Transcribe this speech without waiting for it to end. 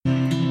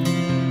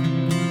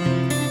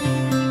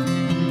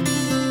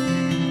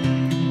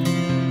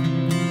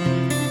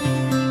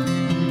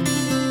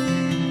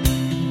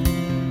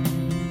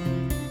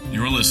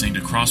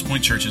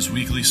Crosspoint Church's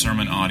weekly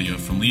sermon audio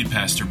from lead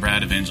pastor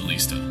Brad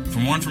Evangelista. For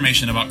more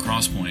information about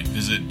Crosspoint,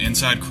 visit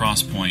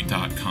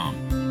insidecrosspoint.com.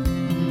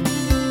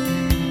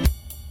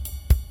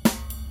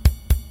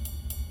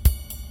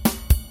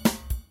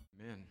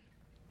 Amen.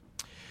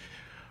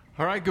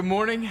 All right, good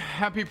morning.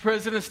 Happy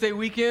President's Day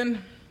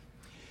weekend.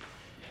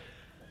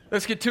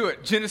 Let's get to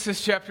it.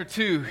 Genesis chapter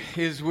 2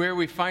 is where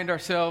we find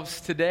ourselves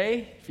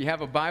today. If you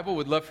have a Bible,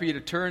 we'd love for you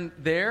to turn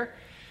there.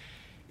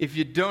 If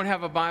you don't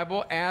have a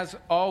Bible, as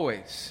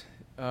always,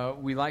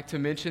 we like to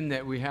mention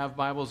that we have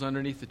Bibles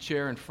underneath the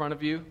chair in front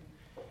of you,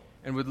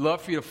 and we'd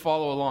love for you to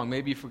follow along.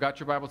 Maybe you forgot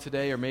your Bible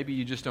today, or maybe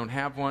you just don't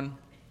have one.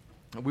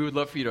 We would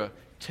love for you to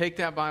take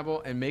that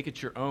Bible and make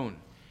it your own.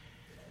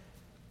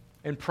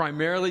 And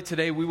primarily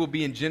today, we will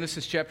be in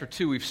Genesis chapter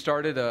 2. We've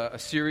started a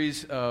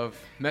series of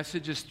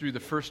messages through the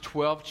first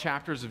 12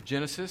 chapters of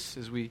Genesis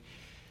as we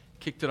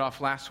kicked it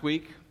off last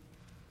week.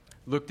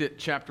 Looked at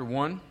chapter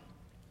 1.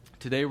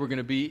 Today, we're going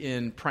to be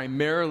in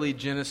primarily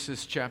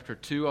Genesis chapter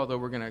 2, although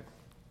we're going to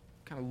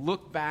kind of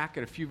look back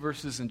at a few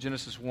verses in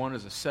Genesis 1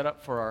 as a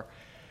setup for our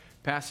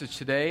passage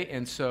today.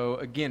 And so,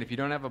 again, if you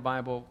don't have a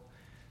Bible,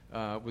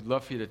 we'd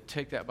love for you to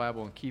take that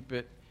Bible and keep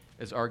it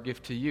as our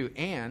gift to you.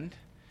 And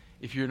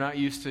if you're not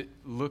used to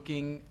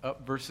looking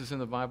up verses in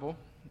the Bible,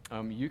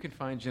 you can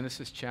find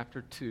Genesis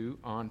chapter 2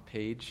 on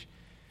page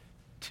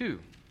 2.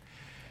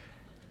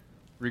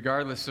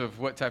 Regardless of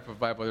what type of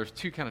Bible, there's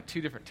two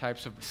different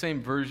types of the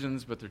same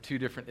versions, but they're two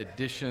different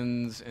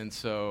editions, and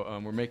so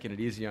we're making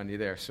it easy on you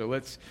there. So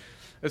let's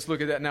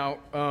look at that now.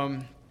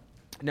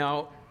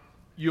 Now,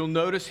 you'll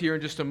notice here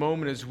in just a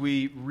moment as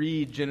we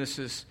read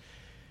Genesis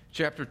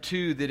chapter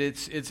 2 that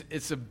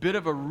it's a bit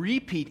of a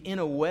repeat in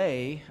a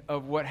way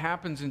of what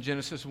happens in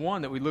Genesis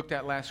 1 that we looked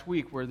at last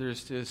week, where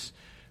there's this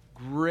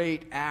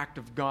great act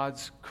of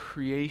God's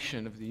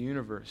creation of the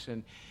universe.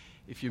 And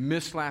if you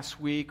missed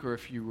last week, or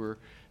if you were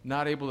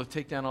not able to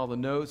take down all the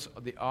notes,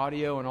 the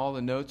audio and all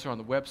the notes are on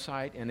the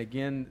website, and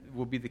again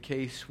will be the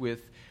case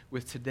with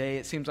today.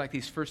 It seems like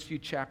these first few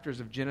chapters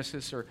of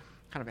Genesis are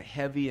kind of a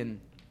heavy and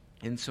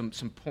some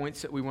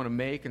points that we want to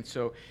make. And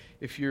so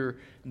if you're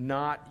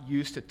not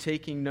used to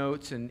taking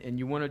notes and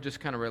you want to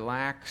just kind of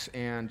relax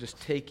and just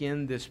take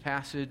in this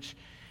passage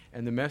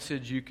and the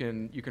message, you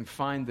can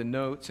find the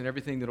notes and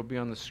everything that'll be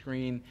on the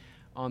screen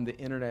on the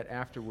internet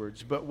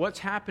afterwards. But what's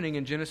happening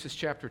in Genesis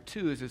chapter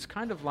 2 is it's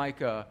kind of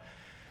like a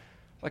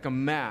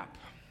map,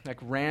 like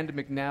Rand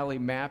McNally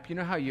map. You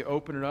know how you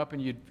open it up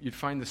and you'd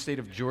find the state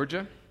of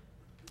Georgia,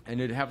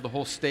 and it'd have the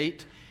whole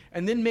state,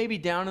 and then maybe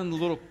down in the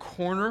little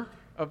corner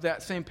of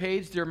that same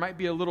page, there might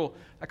be a little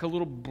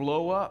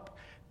blow up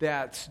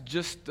that's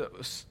just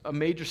a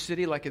major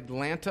city like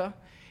Atlanta,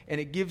 and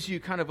it gives you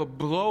kind of a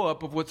blow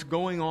up of what's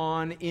going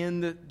on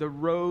in the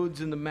roads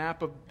and the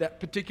map of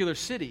that particular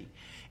city.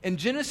 And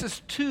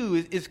Genesis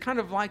 2 is kind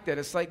of like that.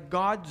 It's like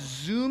God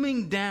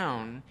zooming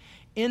down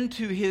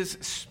into his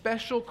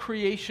special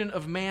creation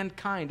of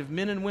mankind, of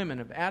men and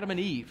women, of Adam and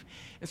Eve.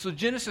 And so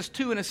Genesis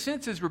 2, in a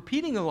sense, is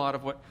repeating a lot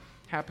of what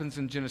happens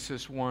in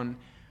Genesis 1,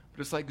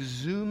 but it's like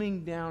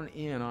zooming down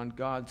in on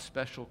God's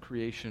special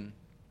creation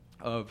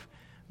of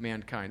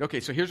mankind. Okay,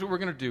 so here's what we're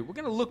going to do. We're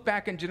going to look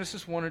back in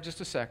Genesis 1 in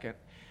just a second,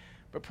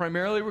 but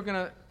primarily we're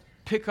going to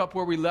pick up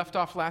where we left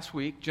off last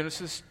week,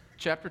 Genesis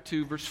chapter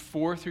 2, verse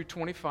 4 through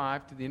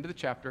 25 to the end of the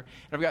chapter. And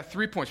I've got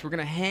 3 points. We're going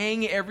to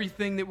hang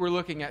everything that we're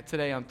looking at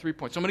today on 3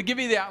 points. So I'm going to give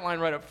you the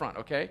outline right up front,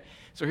 okay?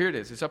 So here it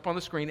is. It's up on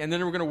the screen, and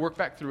then we're going to work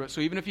back through it.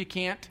 So even if you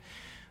can't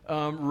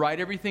write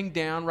everything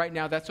down right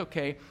now, that's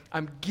okay.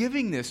 I'm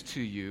giving this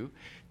to you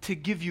to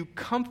give you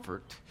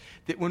comfort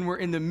that when we're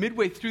in the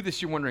midway through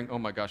this, you're wondering, oh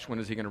my gosh, when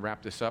is he going to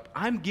wrap this up?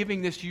 I'm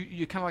giving this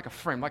you kind of like a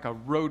frame, like a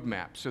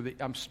roadmap, so that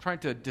I'm trying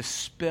to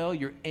dispel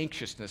your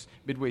anxiousness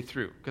midway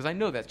through, because I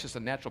know that's just a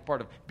natural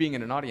part of being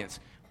in an audience.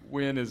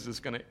 When is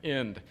this going to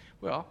end?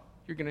 Well,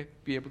 you're going to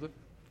be able to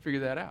figure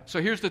that out.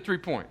 So here's the 3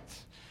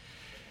 points.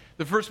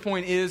 The first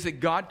point is that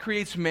God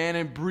creates man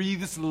and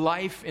breathes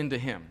life into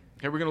him.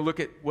 Okay, we're going to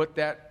look at what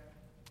that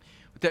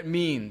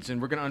means,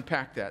 and we're going to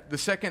unpack that. The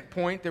second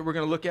point that we're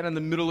going to look at in the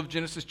middle of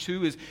Genesis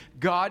 2 is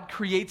God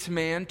creates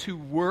man to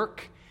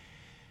work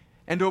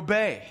and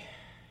obey.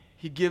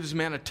 He gives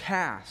man a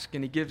task,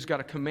 and he gives God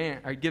a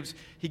command. Or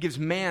he gives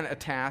man a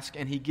task,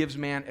 and he gives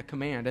man a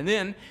command. And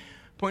then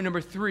point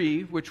number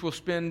 3, which we'll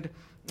spend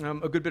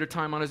a good bit of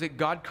time on, is that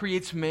God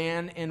creates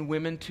man and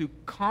women to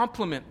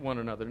complement one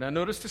another. Now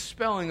notice the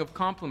spelling of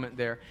complement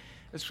there.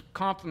 It's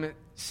complement,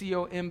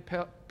 C-O-M-P-L-E,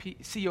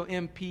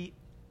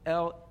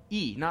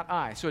 not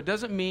I. So it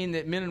doesn't mean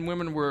that men and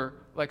women were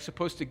like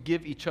supposed to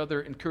give each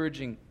other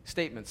encouraging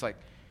statements like,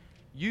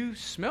 you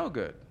smell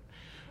good,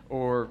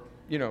 or,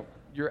 you know,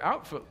 your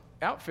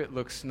outfit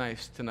looks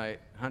nice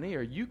tonight, honey,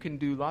 or you can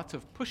do lots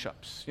of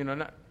push-ups. You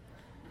know,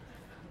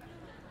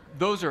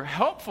 those are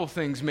helpful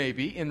things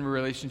maybe in a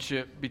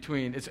relationship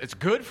between, it's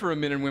good for a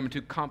men and women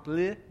to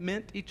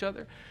complement each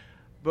other.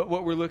 But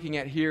what we're looking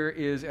at here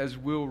is, as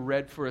Will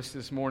read for us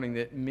this morning,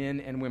 that men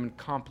and women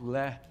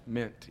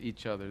complement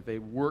each other. They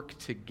work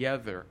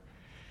together.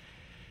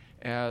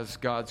 as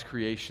God's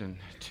creation,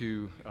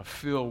 to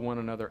fill one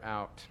another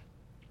out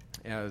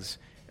as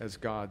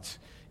God's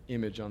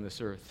image on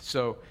this earth.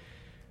 So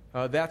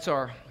that's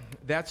our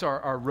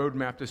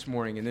roadmap this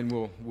morning, and then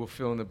we'll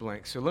fill in the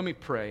blanks. So let me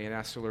pray and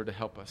ask the Lord to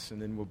help us,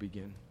 and then we'll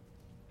begin.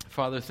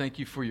 Father, thank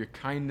you for your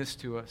kindness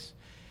to us.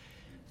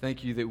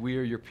 Thank you that we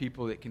are your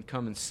people that can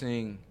come and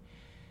sing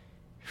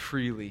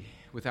freely,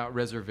 without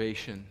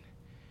reservation,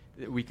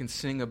 that we can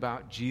sing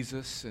about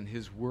Jesus and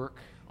his work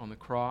on the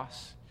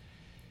cross,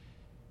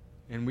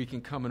 and we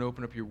can come and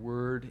open up your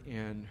word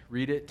and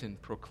read it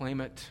and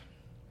proclaim it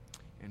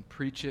and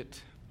preach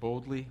it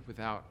boldly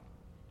without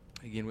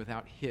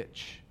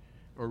hitch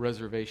or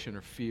reservation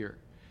or fear.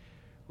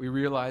 We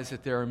realize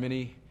that there are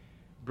many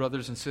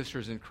brothers and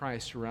sisters in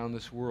Christ around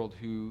this world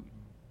who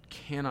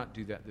cannot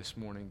do that this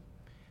morning.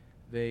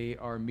 They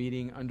are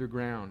meeting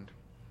underground,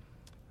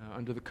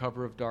 under the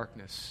cover of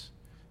darkness,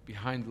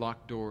 behind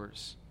locked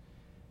doors.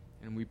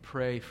 And we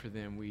pray for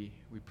them. We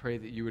pray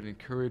that you would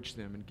encourage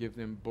them and give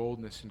them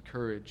boldness and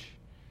courage.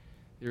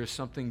 There is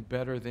something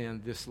better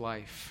than this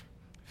life.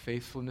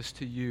 Faithfulness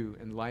to you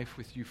and life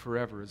with you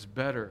forever is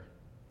better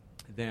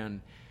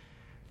than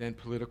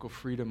political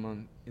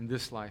freedom in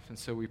this life. And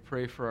so we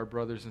pray for our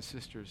brothers and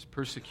sisters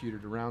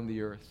persecuted around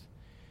the earth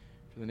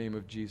for the name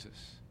of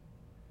Jesus.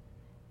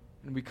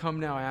 And we come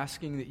now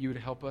asking that you would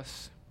help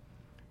us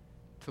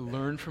to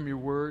learn from your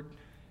word,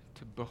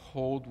 to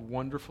behold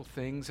wonderful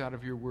things out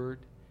of your word.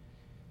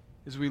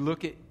 As we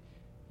look at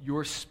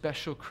your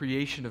special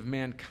creation of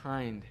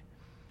mankind,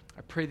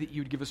 I pray that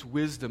you would give us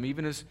wisdom,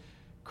 even as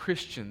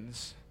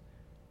Christians,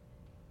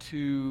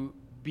 to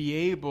be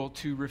able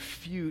to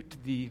refute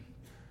the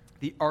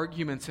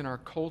arguments in our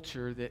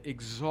culture that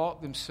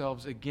exalt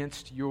themselves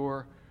against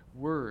your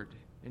word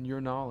and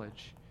your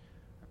knowledge.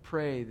 I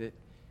pray that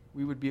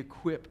we would be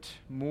equipped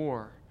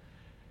more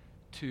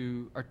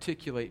to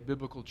articulate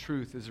biblical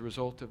truth as a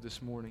result of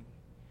this morning.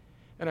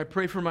 And I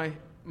pray for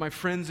my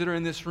friends that are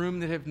in this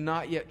room that have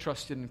not yet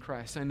trusted in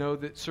Christ. I know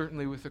that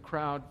certainly with a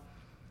crowd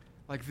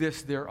like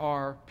this, there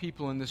are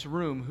people in this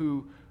room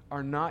who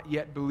are not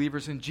yet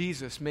believers in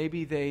Jesus.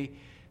 Maybe they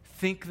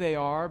think they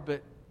are,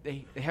 but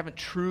they haven't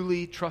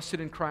truly trusted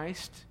in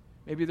Christ.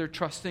 Maybe they're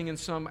trusting in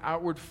some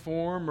outward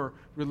form or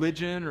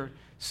religion or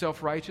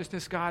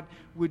self-righteousness. God,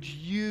 would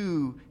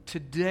you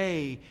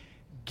today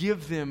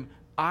give them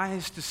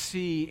eyes to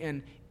see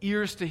and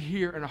ears to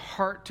hear and a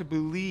heart to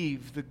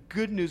believe the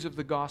good news of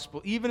the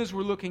gospel, even as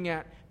we're looking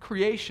at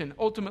creation.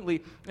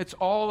 Ultimately, it's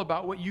all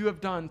about what you have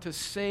done to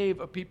save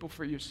a people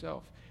for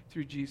yourself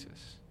through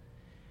Jesus.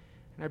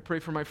 And I pray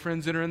for my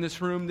friends that are in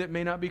this room that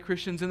may not be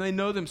Christians and they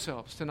know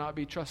themselves to not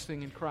be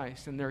trusting in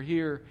Christ, and they're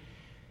here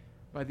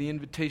by the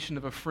invitation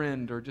of a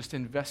friend or just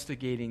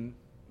investigating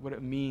what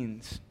it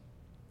means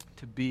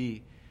to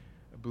be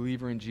a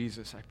believer in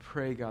Jesus. I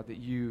pray, God, that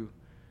you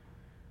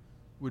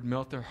would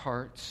melt their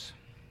hearts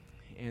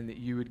and that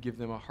you would give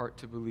them a heart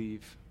to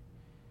believe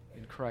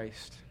in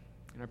Christ.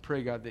 And I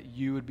pray, God, that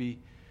you would be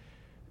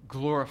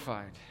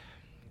glorified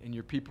and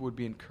your people would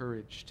be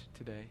encouraged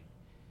today.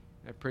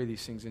 I pray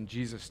these things in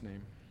Jesus'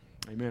 name.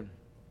 Amen.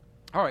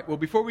 All right, well,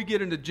 before we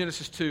get into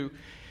Genesis 2,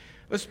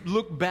 let's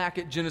look back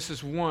at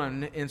Genesis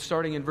 1 and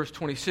starting in verse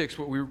 26,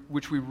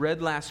 which we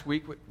read last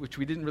week, which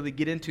we didn't really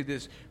get into,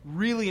 this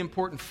really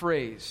important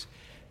phrase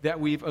that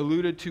we've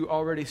alluded to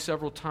already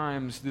several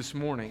times this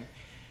morning.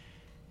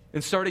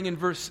 And starting in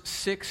verse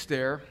 6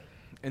 there,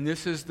 and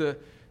this is the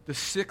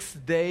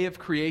sixth day of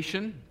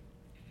creation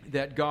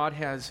that God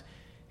has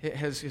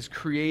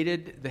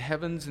created the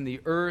heavens and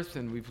the earth,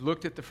 and we've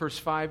looked at the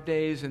first 5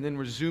 days, and then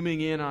we're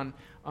zooming in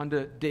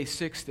onto day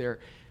 6 there.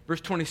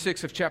 Verse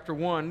 26 of chapter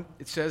 1,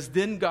 it says,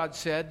 "Then God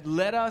said,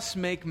 'Let us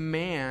make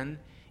man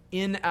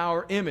in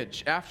our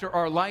image, after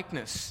our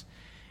likeness,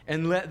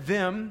 and let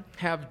them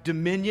have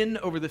dominion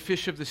over the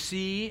fish of the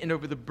sea, and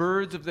over the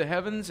birds of the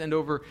heavens, and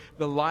over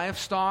the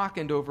livestock,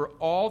 and over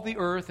all the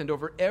earth, and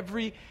over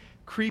every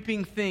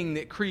creeping thing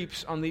that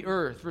creeps on the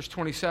earth.'" Verse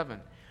 27.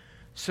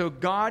 So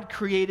God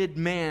created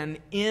man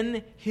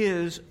in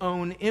his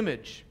own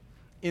image.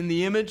 In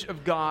the image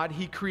of God,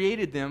 he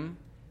created them,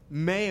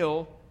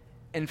 male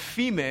and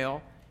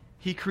female,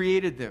 he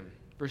created them.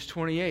 Verse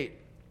 28.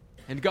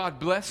 And God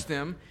blessed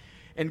them,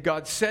 and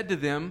God said to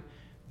them,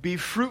 "Be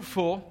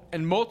fruitful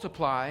and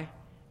multiply,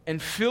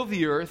 and fill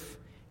the earth,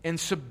 and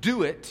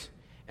subdue it,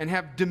 and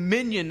have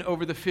dominion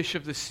over the fish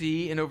of the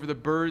sea, and over the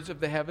birds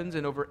of the heavens,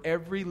 and over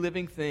every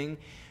living thing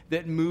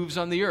that moves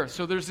on the earth."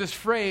 So there's this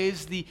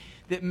phrase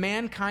that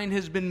mankind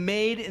has been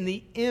made in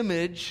the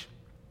image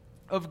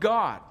of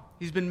God.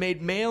 He's been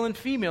made male and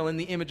female in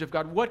the image of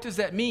God. What does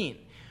that mean?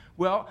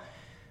 Well,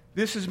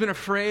 this has been a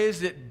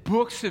phrase that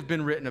books have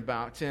been written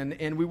about,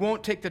 and we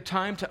won't take the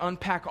time to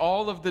unpack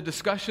all of the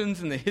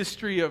discussions in the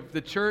history of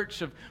the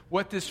church of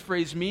what this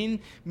phrase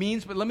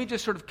means, but let me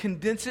just sort of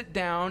condense it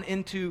down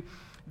into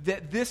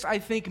that. This, I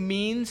think,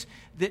 means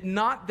that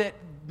not that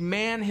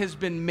man has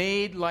been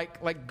made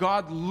like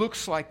God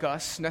looks like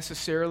us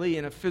necessarily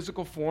in a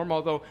physical form,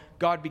 although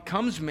God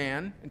becomes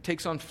man and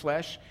takes on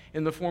flesh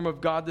in the form of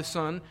God the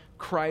Son,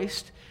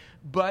 Christ.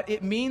 but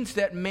it means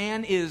that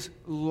man is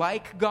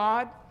like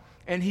God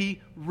and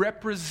he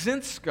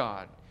represents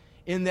God,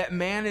 in that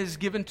man is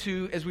given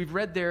to, as we've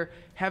read there,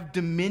 have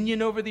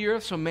dominion over the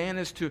earth. So man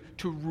is to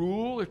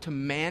rule or to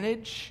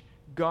manage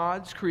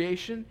God's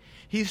creation.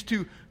 He's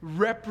to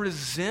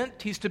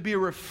represent, he's to be a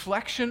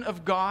reflection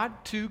of God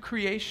to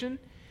creation.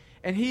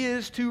 And he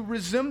is to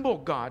resemble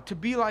God, to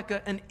be like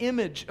an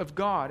image of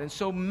God. And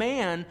so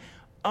man,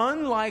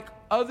 unlike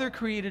other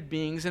created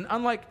beings and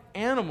unlike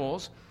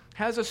animals,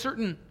 has a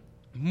certain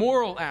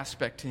moral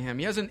aspect to him.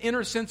 He has an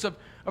inner sense of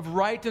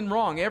right and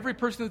wrong. Every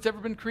person that's ever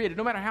been created,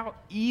 no matter how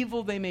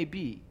evil they may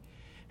be,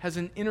 has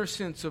an inner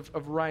sense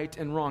of right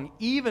and wrong,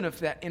 even if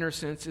that inner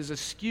sense is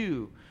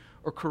askew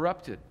or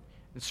corrupted.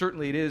 And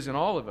certainly it is in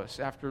all of us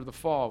after the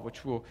fall,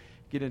 which we'll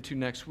get into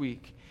next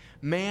week.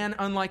 Man,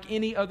 unlike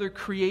any other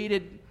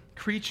created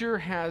creature,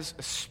 has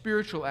a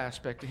spiritual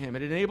aspect to him.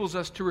 It enables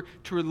us to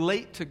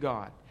relate to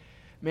God.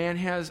 Man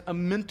has a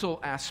mental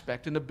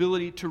aspect, an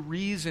ability to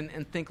reason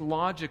and think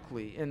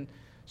logically. And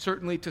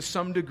certainly to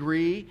some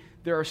degree,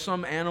 there are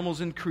some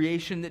animals in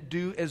creation that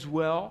do as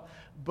well.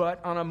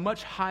 But on a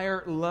much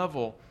higher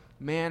level,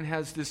 man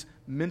has this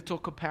mental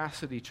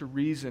capacity to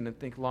reason and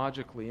think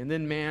logically. And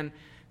then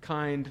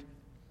mankind,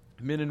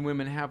 men and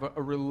women, have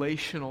a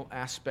relational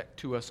aspect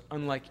to us,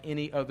 unlike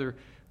any other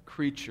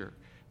creature.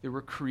 They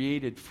were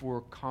created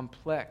for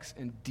complex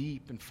and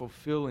deep and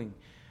fulfilling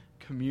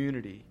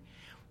community.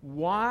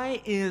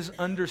 Why is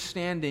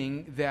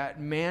understanding that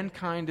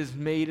mankind is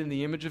made in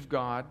the image of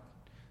God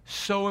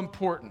so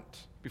important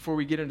before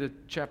we get into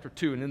chapter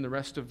 2 and in the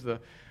rest of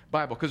the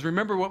Bible? Because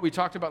remember what we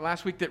talked about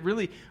last week, that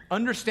really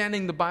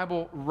understanding the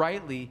Bible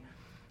rightly,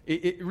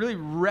 it really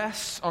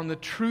rests on the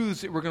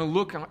truths that we're going to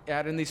look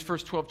at in these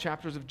first 12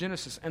 chapters of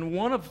Genesis. And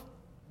one of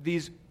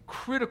these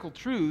critical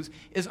truths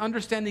is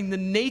understanding the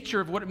nature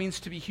of what it means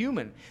to be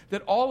human,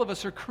 that all of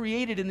us are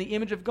created in the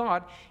image of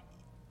God,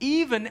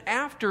 even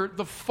after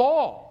the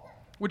fall,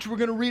 which we're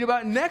going to read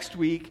about next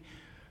week.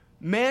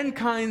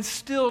 Mankind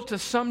still, to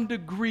some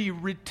degree,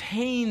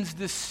 retains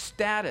this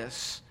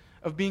status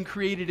of being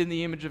created in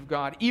the image of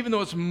God, even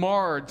though it's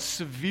marred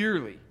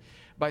severely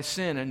by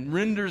sin and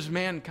renders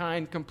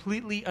mankind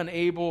completely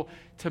unable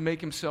to make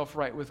himself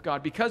right with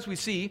God. Because we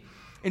see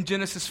in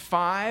Genesis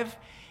 5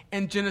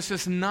 and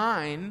Genesis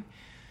 9,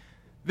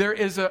 there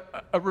is a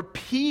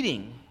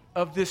repeating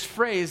of this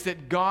phrase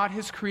that God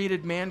has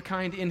created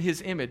mankind in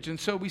his image. And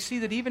so we see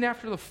that even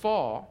after the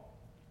fall,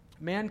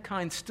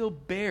 mankind still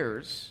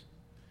bears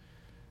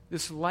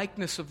this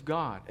likeness of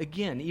God.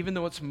 Again, even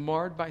though it's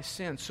marred by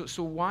sin.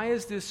 So why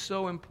is this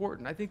so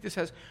important? I think this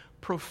has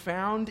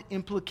profound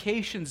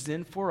implications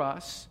then for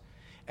us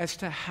as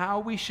to how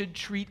we should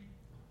treat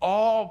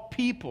all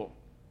people,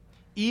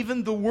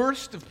 even the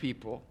worst of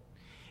people,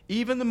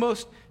 even the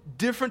most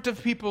different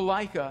of people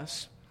like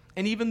us,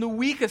 and even the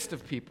weakest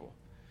of people.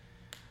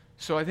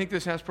 So I think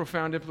this has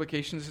profound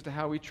implications as to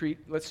how we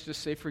treat, let's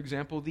just say, for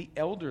example, the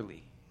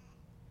elderly.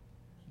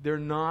 They're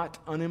not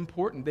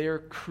unimportant. They are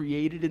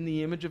created in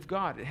the image of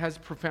God. It has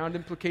profound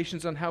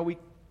implications on how we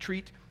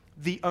treat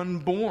the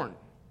unborn.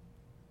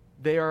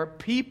 They are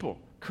people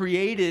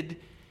created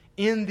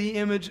in the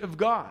image of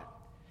God.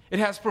 It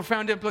has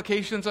profound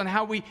implications on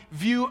how we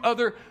view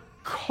other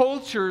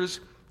cultures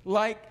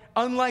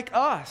unlike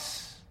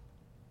us.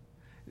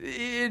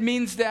 It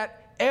means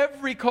that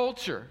every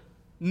culture,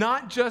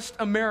 not just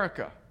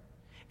America,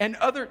 and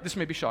this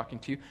may be shocking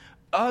to you,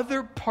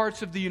 other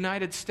parts of the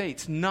United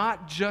States,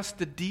 not just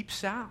the Deep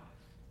South,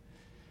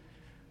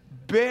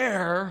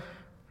 bear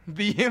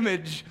the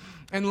image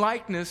and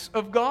likeness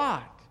of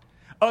God.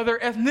 Other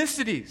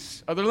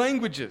ethnicities, other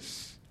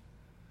languages,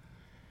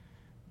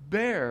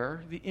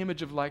 bear the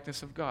image of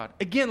likeness of God.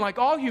 Again, like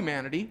all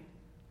humanity,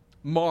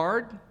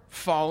 marred,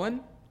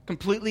 fallen,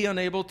 completely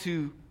unable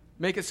to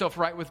make itself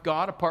right with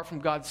God apart from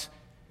God's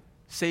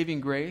saving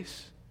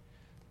grace.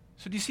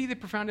 So do you see the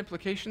profound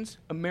implications?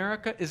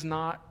 America is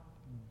not,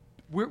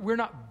 we're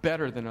not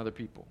better than other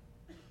people.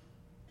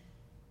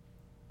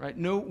 Right?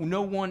 No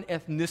one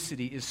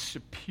ethnicity is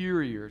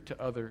superior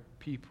to other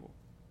people,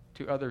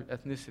 to other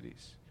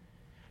ethnicities.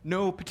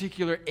 No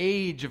particular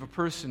age of a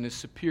person is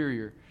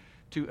superior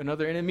to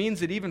another. And it means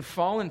that even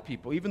fallen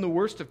people, even the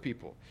worst of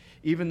people,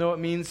 even though it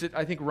means that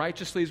I think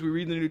righteously, as we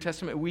read in the New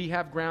Testament, we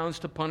have grounds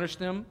to punish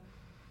them,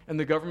 and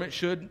the government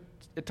should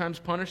at times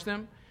punish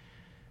them,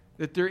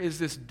 that there is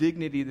this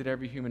dignity that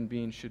every human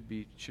being should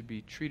be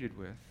treated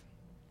with.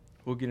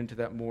 We'll get into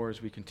that more as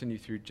we continue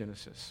through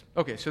Genesis.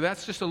 Okay, so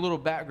that's just a little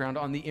background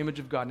on the image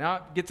of God. Now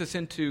it gets us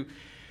into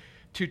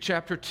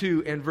chapter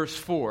 2 and verse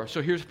 4.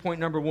 So here's point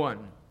number 1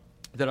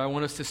 that I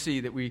want us to see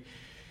that we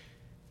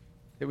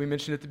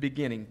mentioned at the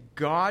beginning.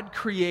 God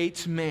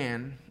creates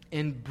man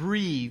and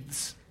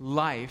breathes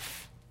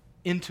life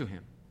into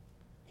him.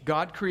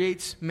 God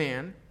creates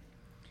man.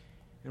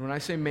 And when I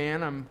say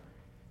man, I'm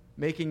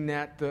making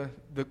that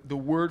the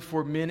word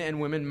for men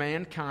and women,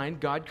 mankind.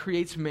 God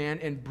creates man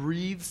and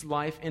breathes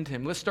life into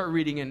him. Let's start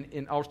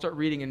reading I'll start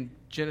reading in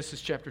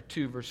Genesis chapter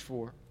 2, verse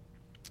 4.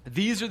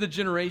 These are the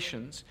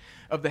generations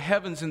of the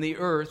heavens and the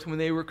earth when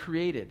they were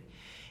created.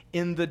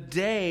 in the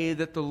day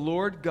that the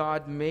Lord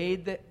God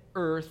made the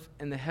earth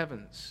and the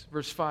heavens.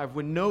 Verse 5,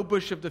 when no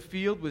bush of the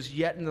field was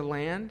yet in the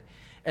land,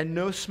 and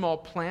no small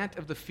plant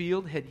of the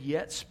field had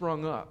yet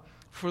sprung up.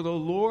 For the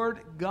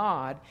Lord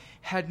God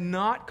had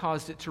not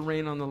caused it to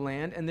rain on the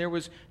land, and there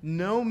was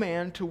no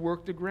man to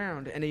work the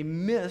ground. And a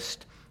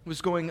mist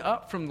was going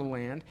up from the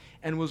land,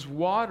 and was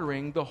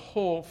watering the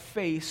whole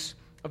face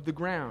of the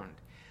ground.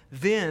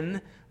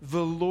 Then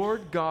the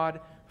Lord God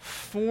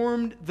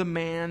formed the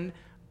man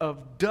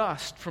of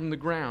dust from the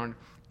ground,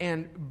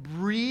 and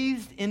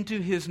breathed into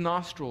his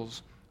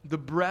nostrils the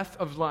breath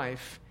of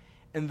life,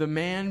 and the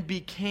man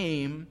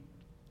became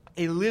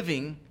a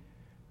living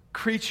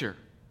creature.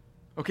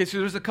 Okay, so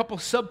there's a couple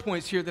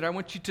subpoints here that I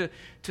want you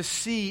to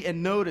see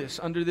and notice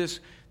under this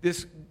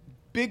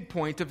big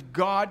point of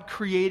God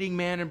creating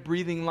man and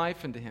breathing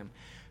life into him.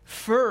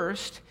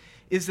 First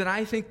is that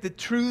I think the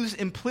truths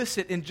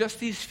implicit in just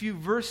these few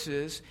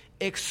verses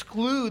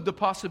exclude the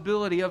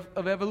possibility of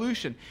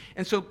evolution.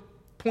 And so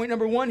point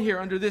number one here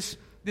under this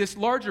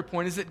larger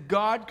point is that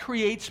God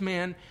creates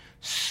man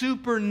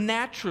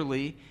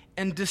supernaturally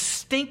and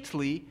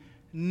distinctly,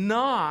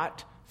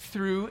 not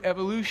through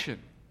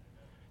evolution.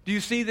 Do you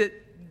see that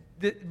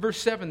verse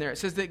 7 there? It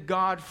says that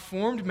God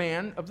formed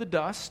man of the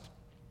dust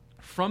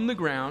from the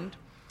ground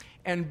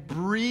and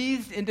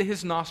breathed into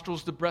his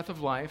nostrils the breath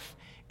of life,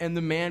 and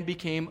the man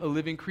became a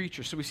living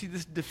creature. So we see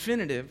this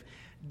definitive,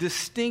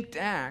 distinct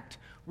act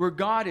where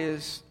God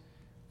is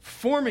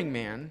forming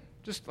man,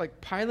 just like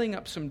piling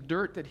up some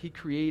dirt that he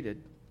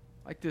created,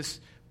 like this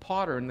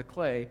potter in the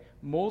clay,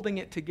 molding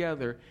it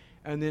together,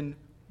 and then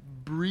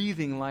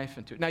breathing life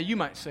into it. Now you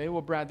might say,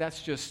 well, Brad,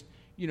 that's just,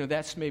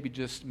 that's maybe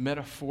just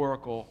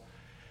metaphorical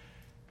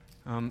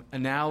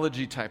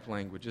analogy type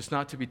language. It's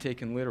not to be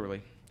taken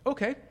literally.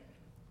 Okay,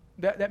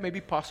 that may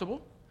be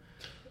possible.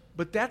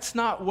 But that's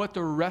not what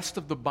the rest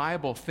of the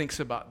Bible thinks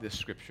about this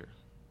scripture.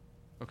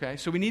 Okay,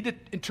 so we need to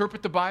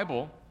interpret the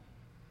Bible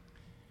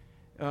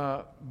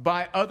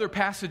by other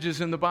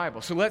passages in the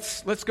Bible. So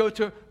let's go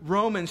to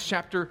Romans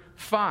chapter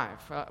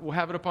 5. We'll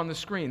have it up on the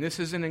screen. This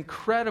is an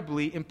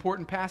incredibly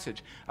important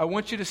passage. I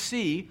want you to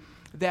see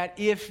that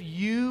if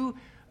you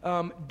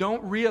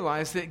don't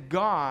realize that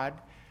God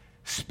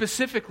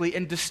specifically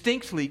and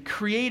distinctly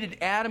created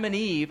Adam and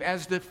Eve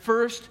as the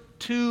first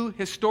two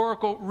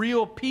historical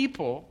real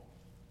people,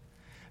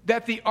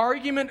 that the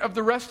argument of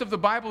the rest of the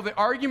Bible, the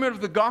argument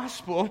of the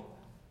gospel,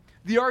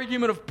 the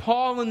argument of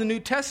Paul in the New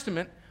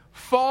Testament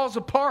falls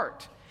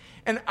apart.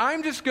 And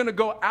I'm just going to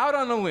go out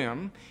on a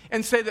limb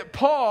and say that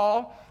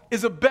Paul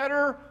is a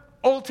better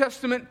Old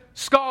Testament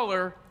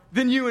scholar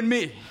than you and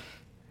me.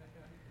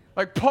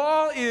 Like,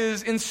 Paul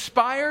is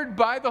inspired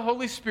by the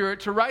Holy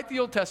Spirit to write the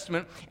Old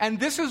Testament, and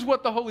this is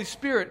what the Holy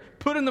Spirit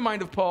put in the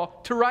mind of Paul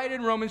to write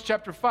in Romans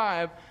chapter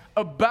 5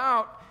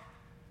 about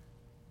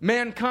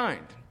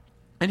mankind.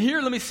 And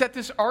here, let me set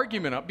this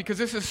argument up, because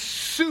this is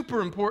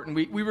super important.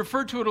 We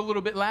referred to it a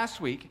little bit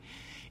last week,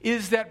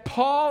 is that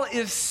Paul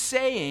is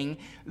saying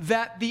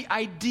that the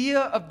idea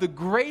of the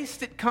grace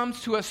that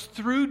comes to us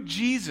through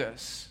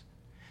Jesus,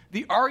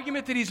 the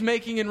argument that he's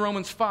making in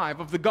Romans 5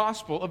 of the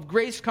gospel of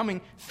grace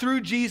coming through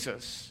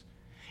Jesus,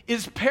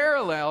 is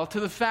parallel to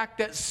the fact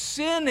that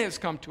sin has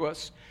come to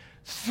us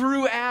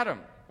through Adam.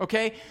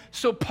 Okay?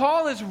 So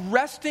Paul is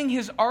resting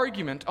his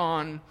argument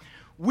on,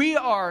 we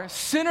are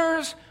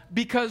sinners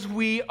because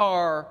we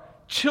are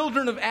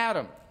children of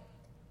Adam.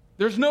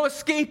 There's no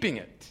escaping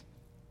it.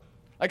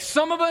 Like,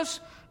 some of us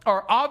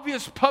are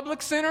obvious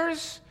public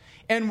sinners,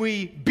 and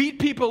we beat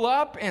people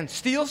up and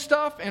steal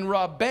stuff and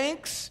rob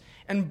banks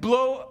and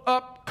blow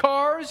up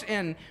cars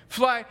and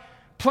fly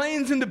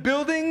planes into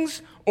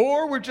buildings,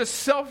 or we're just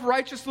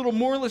self-righteous little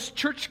moralist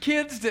church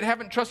kids that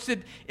haven't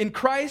trusted in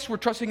Christ. We're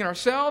trusting in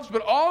ourselves.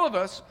 But all of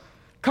us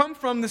come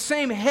from the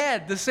same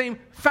head, the same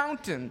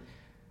fountain,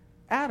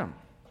 Adam.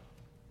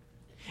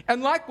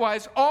 And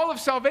likewise, all of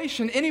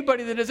salvation,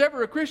 anybody that is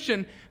ever a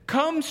Christian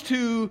comes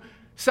to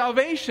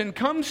salvation,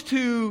 comes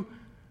to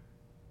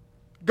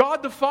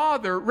God the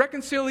Father,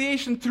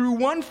 reconciliation through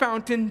one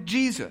fountain,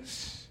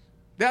 Jesus.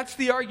 That's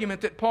the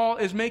argument that Paul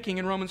is making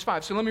in Romans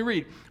 5. So let me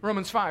read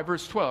Romans 5,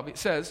 verse 12. It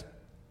says,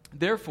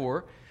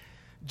 therefore,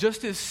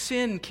 just as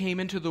sin came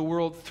into the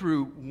world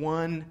through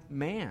one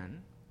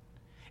man,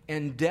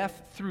 and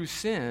death through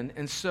sin,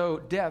 and so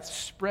death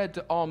spread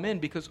to all men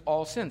because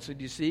all sinned. So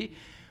do you see?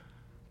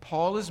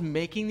 Paul is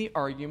making the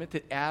argument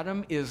that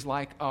Adam is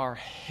like our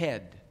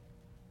head.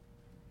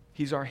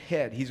 He's our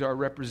head. He's our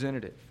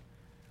representative.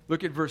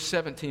 Look at verse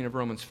 17 of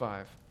Romans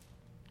 5.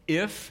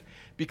 If,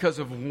 because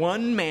of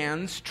one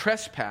man's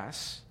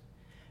trespass,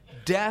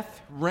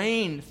 death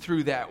reigned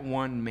through that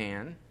one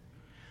man,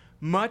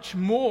 much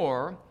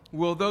more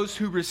will those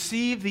who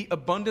receive the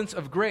abundance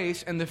of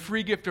grace and the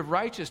free gift of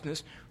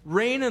righteousness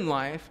reign in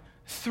life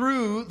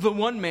through the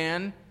one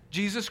man,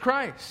 Jesus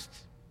Christ.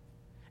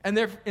 And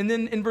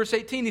then in verse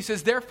 18 he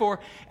says, therefore,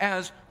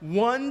 as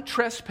one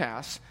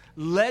trespass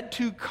led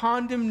to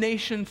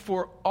condemnation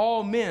for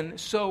all men,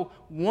 so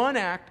one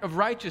act of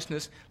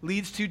righteousness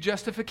leads to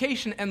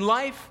justification and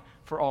life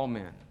for all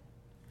men.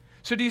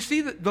 So do you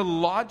see the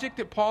logic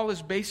that Paul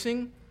is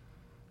basing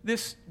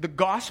the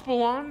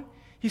gospel on?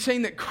 He's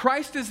saying that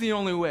Christ is the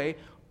only way.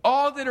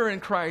 All that are in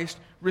Christ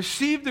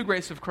receive the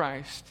grace of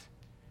Christ.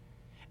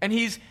 And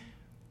he's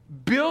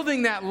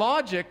building that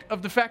logic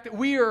of the fact that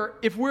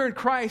if we're in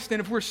Christ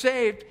and if we're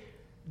saved,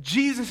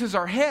 Jesus is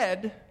our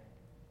head.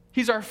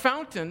 He's our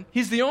fountain.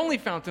 He's the only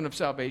fountain of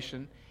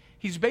salvation.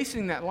 He's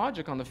basing that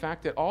logic on the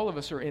fact that all of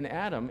us are in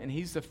Adam, and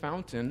he's the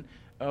fountain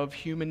of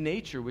human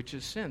nature, which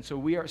is sin. So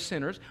we are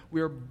sinners.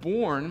 We are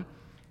born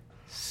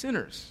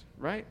sinners,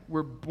 right?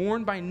 We're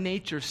born by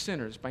nature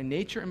sinners, by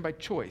nature and by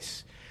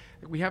choice.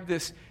 We have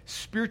this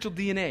spiritual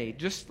DNA,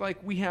 just like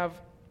we have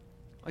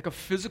like a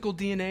physical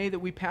DNA that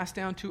we pass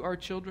down to our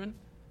children,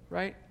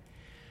 right?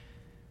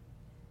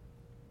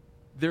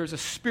 There's a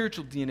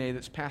spiritual DNA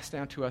that's passed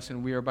down to us,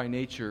 and we are by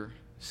nature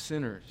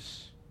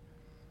sinners.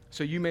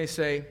 So you may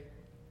say,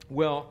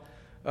 well,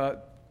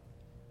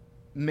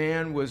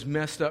 man was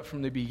messed up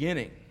from the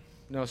beginning.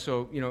 No,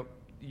 so,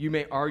 you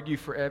may argue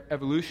for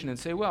evolution and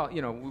say, well,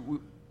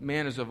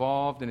 man has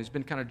evolved and has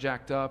been kind of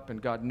jacked up,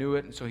 and God knew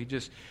it, and so he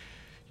just,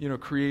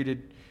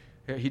 created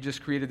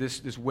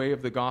this way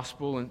of the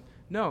gospel. And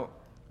no,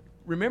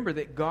 remember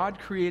that God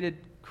created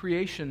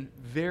creation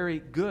very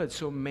good.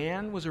 So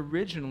man was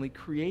originally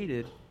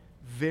created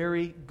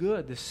very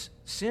good. This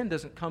sin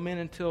doesn't come in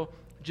until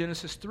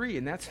Genesis 3,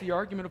 and that's the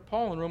argument of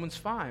Paul in Romans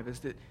 5, is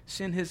that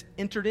sin has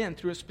entered in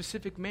through a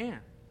specific man.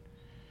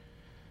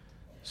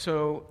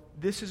 So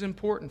this is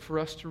important for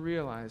us to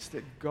realize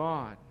that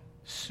God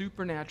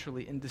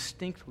supernaturally and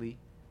distinctly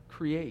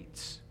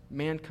creates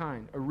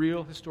mankind, a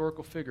real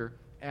historical figure,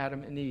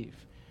 Adam and Eve.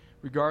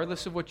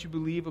 Regardless of what you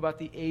believe about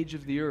the age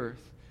of the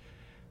earth,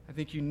 I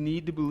think you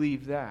need to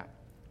believe that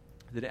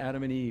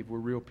Adam and Eve were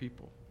real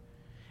people.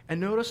 And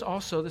notice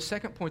also the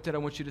second point that I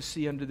want you to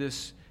see under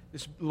this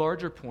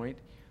larger point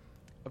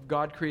of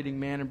God creating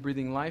man and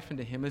breathing life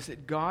into him is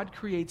that God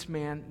creates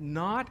man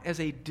not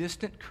as a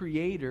distant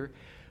creator,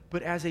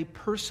 but as a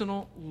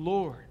personal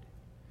Lord.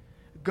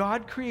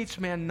 God creates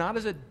man not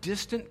as a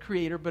distant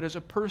creator, but as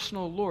a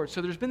personal Lord.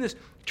 So there's been this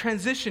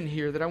transition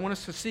here that I want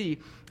us to see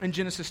in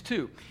Genesis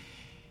 2.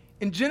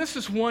 In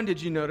Genesis 1,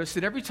 did you notice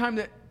that every time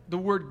that the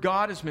word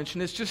God is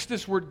mentioned, it's just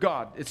this word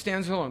God. It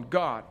stands alone,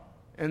 God.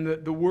 And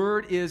the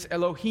word is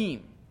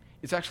Elohim.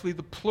 It's actually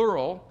the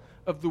plural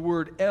of the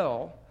word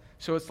El.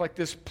 So it's like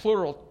this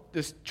plural,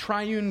 this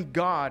triune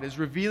God is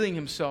revealing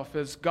himself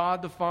as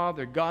God the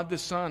Father, God the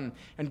Son,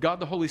 and God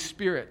the Holy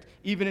Spirit,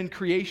 even in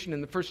creation in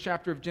the first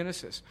chapter of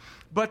Genesis.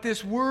 But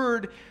this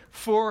word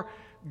for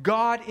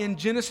God in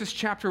Genesis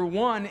chapter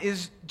 1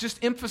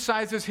 just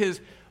emphasizes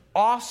his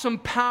awesome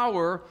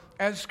power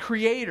as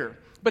creator.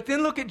 But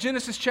then look at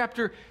Genesis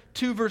chapter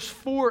 2, verse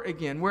 4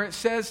 again, where it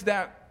says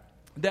that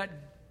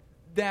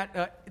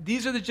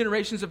these are the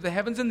generations of the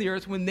heavens and the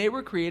earth when they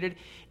were created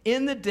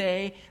in the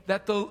day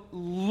that the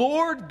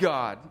Lord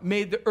God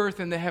made the earth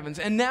and the heavens.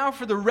 And now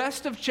for the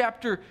rest of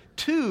chapter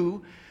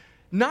 2,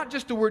 not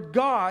just the word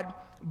God,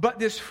 but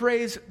this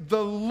phrase,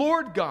 the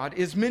Lord God,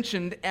 is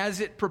mentioned as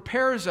it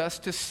prepares us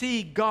to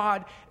see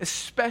God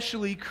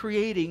especially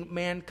creating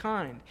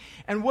mankind.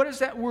 And what is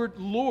that word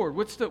Lord?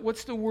 What's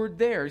the word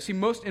there? You see,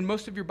 in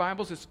most of your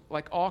Bibles, it's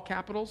like all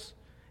capitals,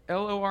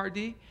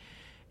 L-O-R-D.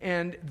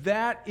 And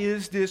that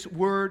is this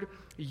word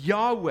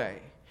Yahweh.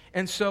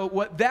 And so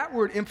what that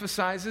word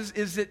emphasizes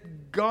is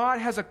that God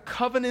has a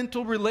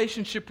covenantal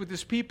relationship with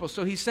his people.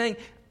 So he's saying,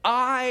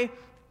 I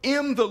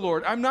am the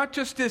Lord. I'm not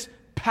just this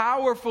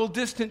powerful,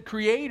 distant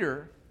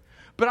creator,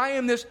 but I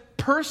am this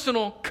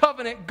personal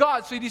covenant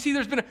God. So you see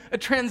there's been a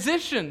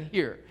transition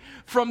here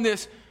from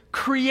this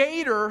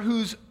creator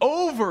who's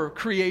over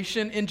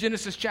creation in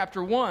Genesis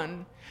chapter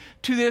 1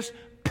 to this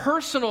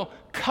personal,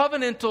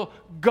 covenantal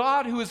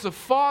God who is the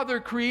Father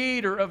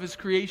creator of his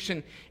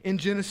creation in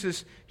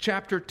Genesis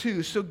chapter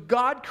 2. So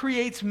God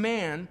creates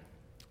man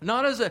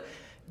not as a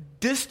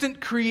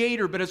distant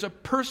creator, but as a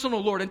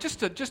personal Lord. And just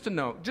to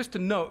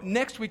note,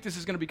 next week this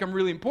is going to become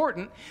really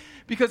important,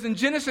 because in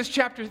Genesis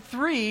chapter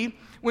 3,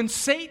 when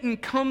Satan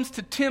comes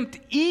to tempt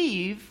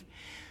Eve,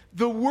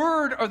 the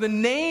word or the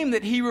name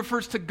that he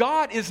refers to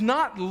God is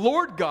not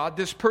Lord God,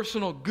 this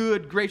personal,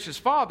 good, gracious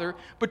Father,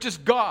 but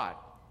just God,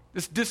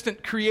 this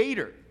distant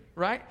creator,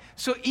 right?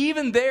 So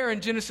even there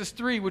in Genesis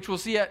 3, which we'll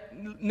see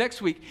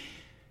next week,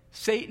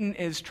 Satan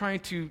is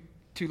trying to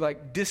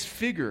like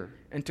disfigure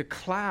and to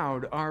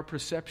cloud our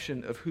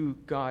perception of who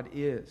God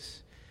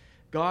is.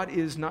 God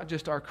is not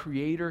just our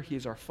creator, he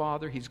is our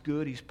Father, he's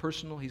good, he's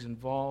personal, he's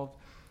involved,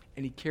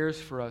 and he cares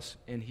for us,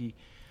 and he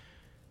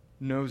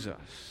knows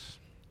us.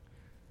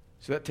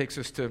 So that takes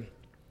us to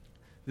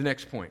the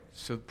next point.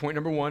 So point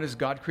number 1 is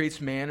God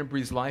creates man and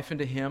breathes life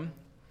into him.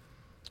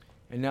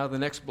 And now the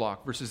next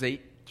block, verses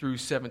 8 through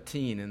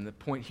 17. And the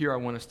point here I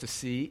want us to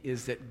see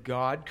is that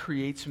God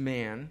creates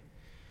man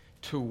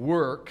to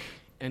work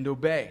and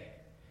obey.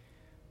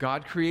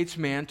 God creates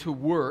man to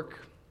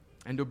work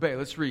and obey.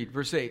 Let's read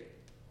verse 8.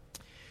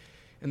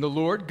 And the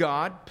Lord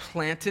God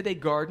planted a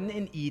garden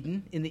in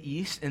Eden in the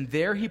east, and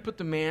there he put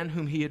the man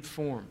whom he had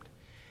formed.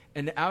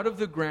 And out of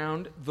the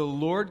ground the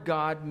Lord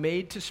God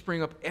made to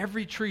spring up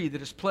every tree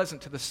that is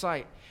pleasant to the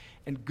sight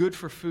and good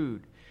for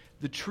food.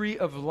 The tree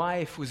of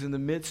life was in the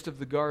midst of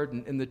the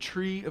garden, and the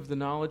tree of the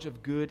knowledge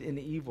of good and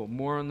evil.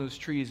 More on those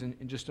trees in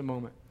just a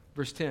moment.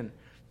 Verse 10.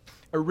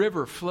 A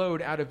river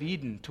flowed out of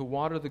Eden to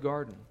water the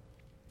garden,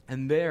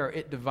 and there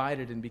it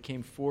divided and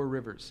became 4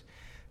 rivers.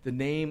 The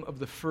name of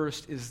the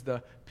first is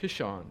the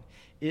Pishon.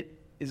 It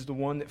is the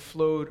one that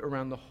flowed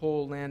around the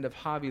whole land of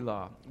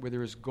Havilah, where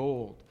there is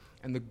gold.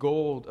 And the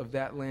gold of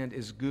that land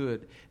is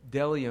good.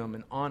 Bdellium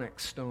and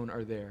onyx stone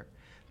are there.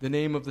 The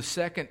name of the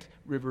second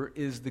river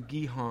is the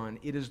Gihon.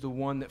 It is the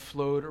one that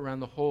flowed around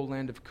the whole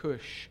land of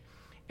Cush.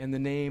 And the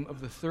name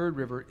of the third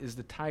river is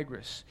the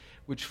Tigris,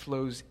 which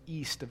flows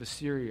east of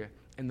Assyria.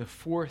 And the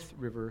fourth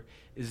river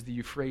is the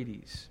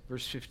Euphrates.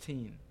 Verse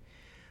 15.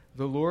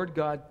 The Lord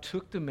God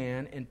took the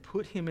man and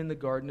put him in the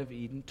Garden of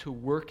Eden to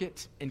work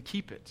it and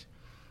keep it.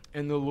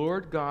 And the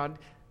Lord God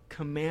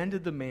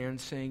commanded the man,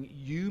 saying,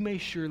 You may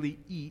surely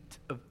eat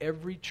of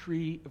every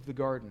tree of the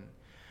garden,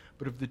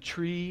 but of the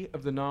tree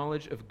of the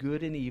knowledge of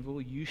good and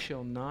evil you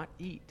shall not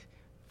eat,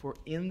 for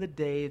in the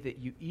day that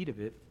you eat of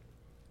it,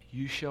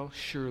 you shall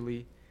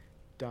surely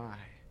die.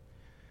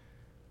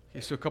 Okay,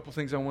 so a couple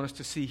things I want us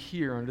to see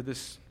here under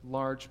this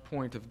large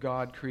point of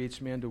God creates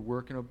man to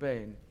work and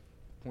obey. And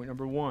point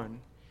number 1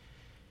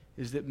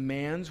 is that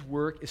man's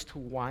work is to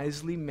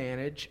wisely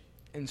manage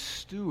and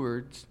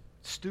steward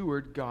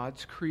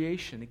God's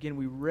creation. Again,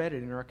 we read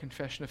it in our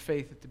confession of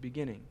faith at the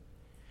beginning.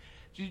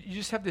 You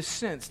just have this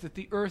sense that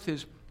the earth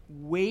is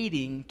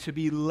waiting to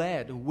be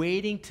led,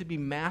 waiting to be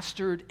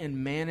mastered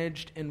and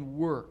managed and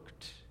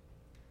worked.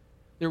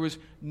 There was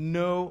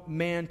no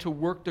man to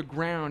work the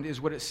ground,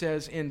 is what it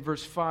says in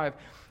verse 5.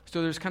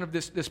 So there's kind of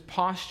this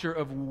posture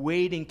of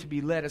waiting to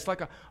be led. It's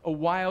like a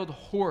wild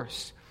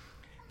horse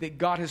that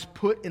God has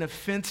put in a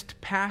fenced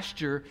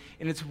pasture,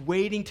 and it's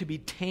waiting to be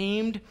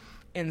tamed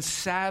and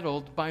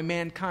saddled by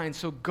mankind.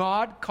 So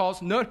God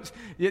calls, notice,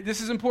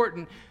 this is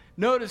important,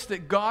 notice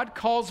that God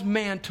calls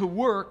man to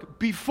work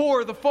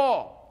before the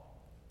fall.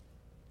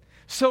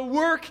 So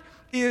work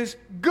is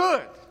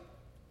good.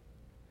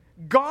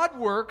 God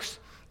works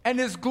and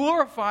is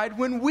glorified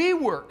when we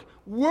work.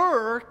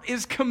 Work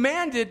is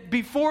commanded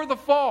before the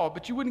fall,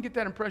 but you wouldn't get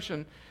that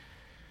impression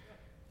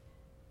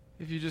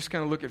if you just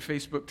kind of look at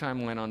Facebook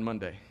timeline on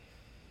Monday.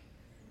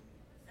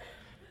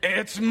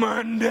 It's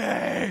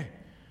Monday.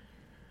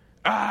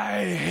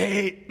 I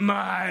hate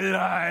my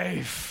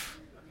life.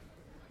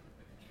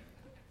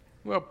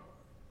 Well,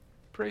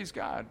 praise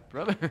God,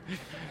 brother.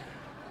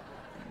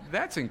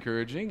 That's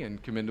encouraging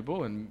and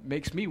commendable and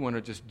makes me want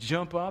to just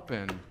jump up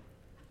and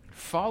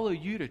follow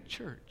you to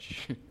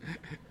church.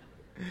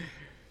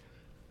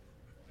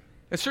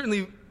 And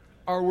certainly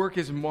our work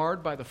is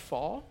marred by the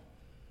fall.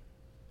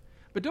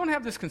 But don't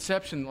have this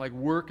conception like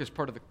work is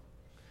part of the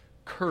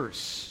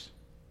curse.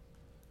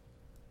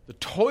 The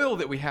toil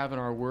that we have in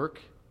our work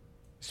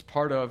is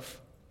part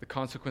of the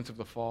consequence of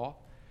the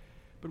fall.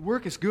 But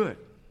work is good.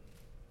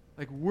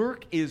 Like,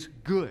 work is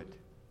good.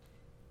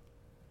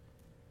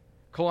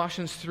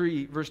 Colossians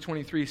 3, verse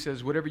 23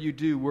 says, Whatever you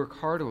do, work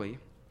heartily,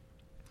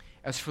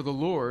 as for the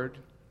Lord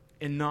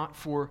and not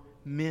for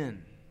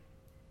men.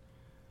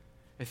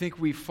 I think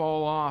we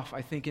fall off,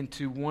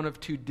 into one of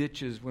two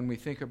ditches when we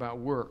think about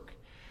work.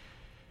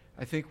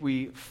 I think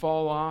we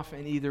fall off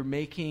in either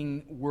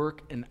making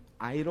work an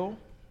idol,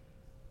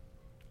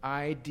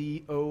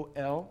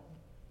 I-D-O-L,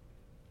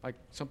 like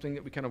something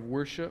that we kind of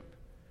worship.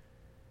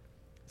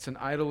 It's an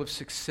idol of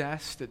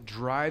success that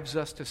drives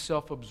us to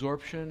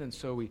self-absorption, and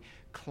so we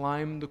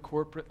climb the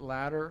corporate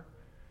ladder.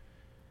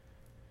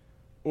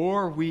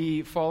 Or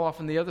we fall off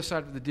on the other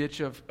side of the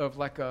ditch of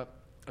like a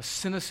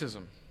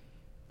cynicism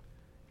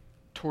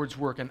towards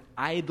work, an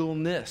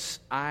idleness,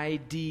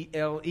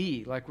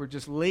 I-D-L-E, like we're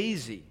just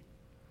lazy.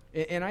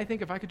 And I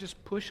think if I could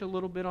just push a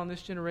little bit on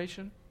this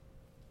generation,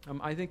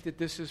 I think that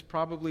this is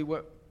probably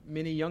what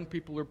many young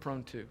people are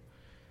prone to,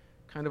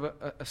 kind of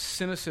a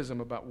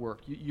cynicism about work.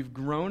 You've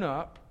grown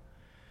up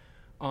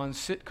on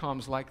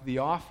sitcoms like The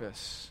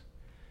Office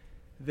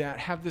that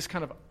have this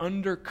kind of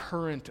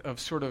undercurrent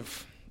of sort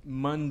of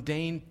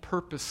mundane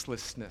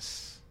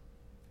purposelessness.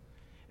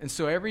 And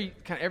so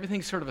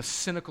everything's sort of a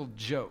cynical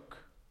joke.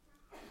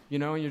 You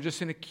know, and you're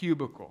just in a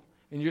cubicle,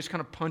 and you're just kind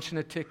of punching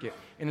a ticket,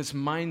 and it's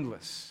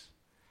mindless.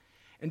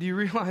 And do you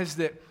realize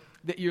that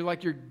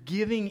you're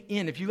giving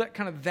in? If you let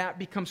kind of that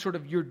become sort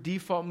of your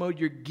default mode,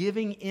 you're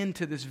giving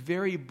into this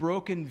very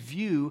broken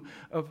view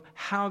of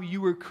how you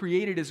were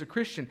created as a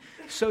Christian.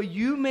 So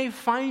you may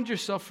find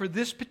yourself for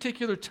this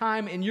particular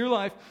time in your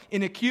life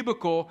in a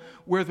cubicle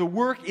where the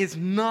work is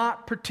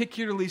not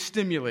particularly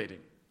stimulating.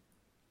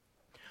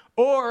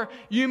 Or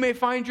you may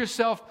find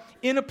yourself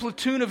in a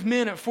platoon of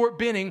men at Fort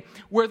Benning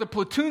where the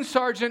platoon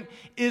sergeant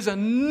is a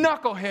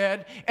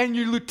knucklehead and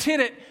your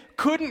lieutenant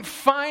couldn't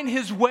find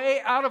his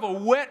way out of a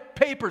wet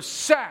paper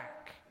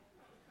sack.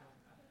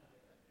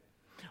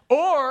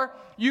 Or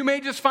you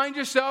may just find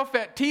yourself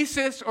at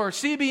TSYS or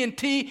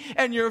CB&T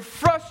and you're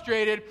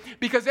frustrated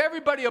because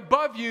everybody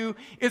above you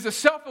is a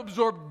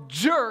self-absorbed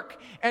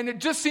jerk and it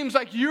just seems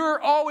like you're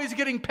always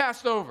getting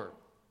passed over.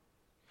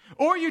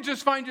 Or you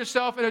just find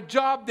yourself in a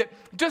job that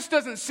just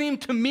doesn't seem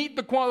to meet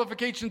the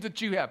qualifications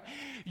that you have.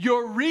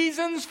 Your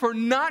reasons for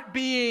not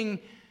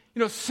being,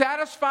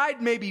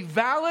 satisfied may be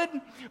valid,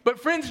 but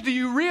friends, do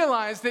you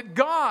realize that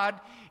God,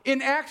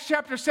 in Acts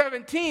chapter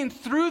 17,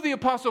 through the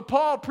Apostle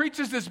Paul,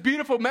 preaches this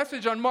beautiful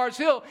message on Mars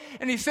Hill,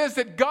 and he says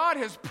that God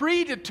has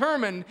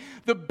predetermined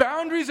the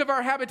boundaries of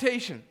our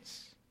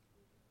habitations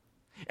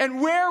and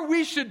where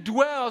we should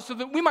dwell so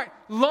that we might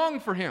long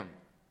for him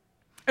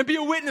and be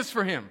a witness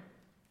for him.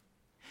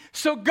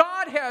 So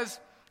God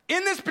has,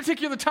 in this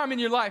particular time in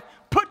your life,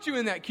 put you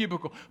in that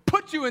cubicle,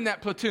 put you in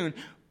that platoon,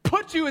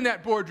 put you in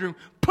that boardroom,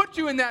 put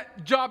you in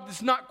that job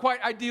that's not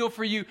quite ideal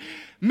for you.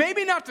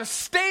 Maybe not to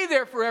stay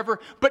there forever,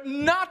 but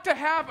not to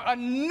have a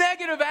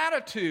negative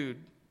attitude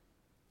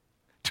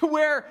to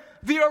where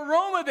the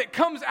aroma that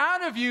comes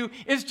out of you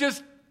is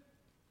just,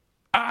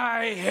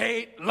 I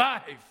hate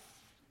life.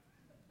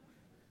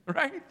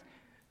 Right?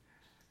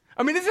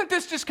 I mean, isn't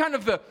this just kind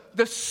of the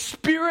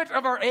spirit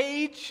of our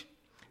age?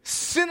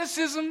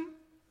 Cynicism.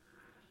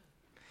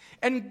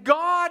 And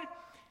God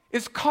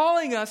is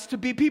calling us to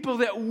be people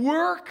that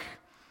work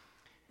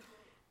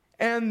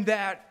and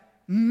that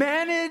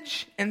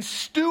manage and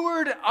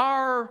steward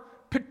our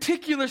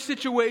particular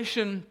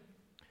situation,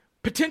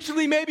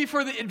 potentially maybe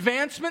for the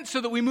advancement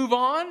so that we move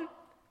on,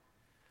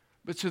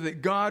 but so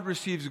that God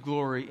receives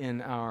glory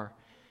in our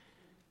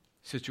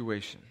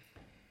situation.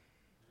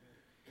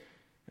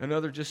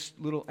 Another just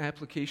little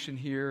application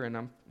here, and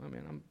I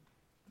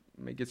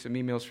may get some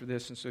emails for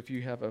this, and so if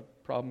you have a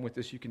problem with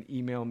this, you can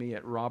email me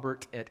at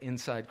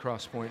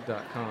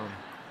robert@insidecrosspoint.com.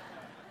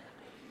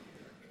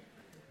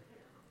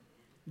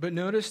 But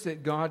notice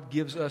that God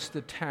gives us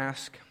the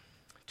task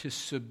to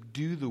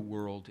subdue the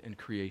world and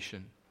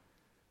creation,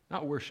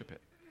 not worship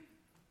it.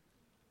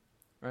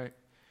 Right?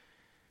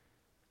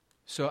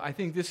 So I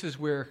think this is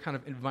where kind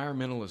of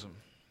environmentalism,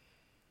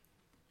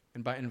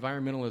 and by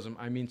environmentalism,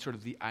 I mean sort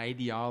of the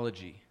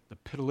ideology, the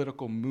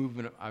political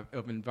movement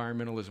of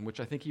environmentalism, which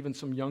I think even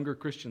some younger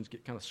Christians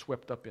get kind of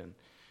swept up in.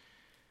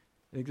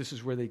 I think this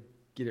is where they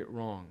get it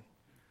wrong.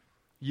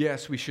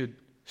 Yes, we should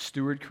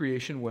steward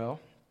creation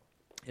well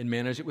and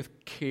manage it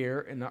with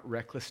care and not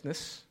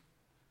recklessness,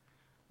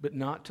 but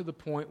not to the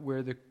point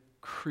where the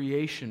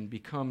creation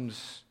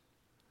becomes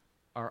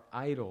our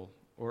idol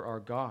or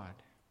our God.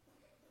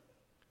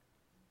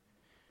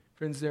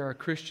 Friends, there are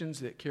Christians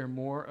that care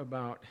more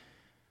about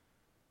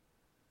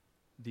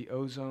the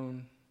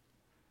ozone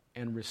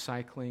and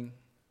recycling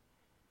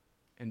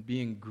and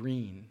being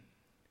green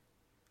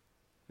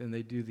than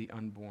they do the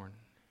unborn.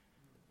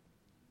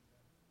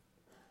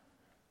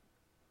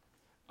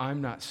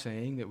 I'm not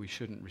saying that we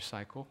shouldn't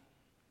recycle.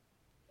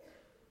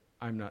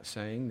 I'm not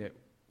saying that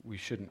we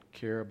shouldn't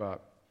care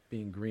about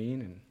being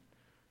green, and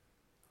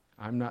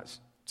I'm not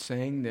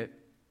saying that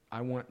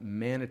I want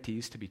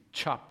manatees to be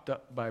chopped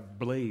up by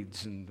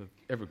blades in the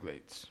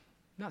Everglades.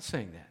 I'm not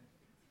saying that.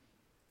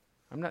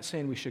 I'm not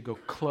saying we should go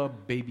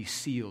club baby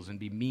seals and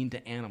be mean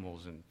to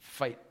animals and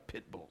fight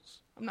pit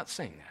bulls. I'm not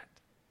saying that.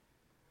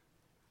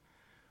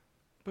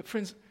 But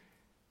friends,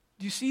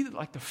 do you see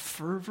the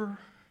fervor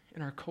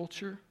in our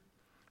culture?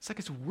 It's like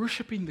it's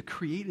worshiping the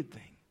created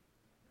thing.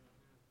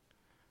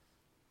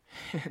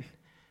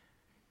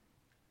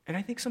 And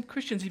I think some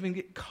Christians even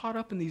get caught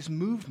up in these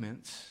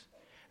movements,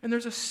 and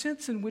there's a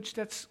sense in which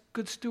that's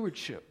good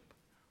stewardship.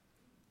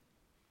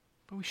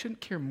 But we shouldn't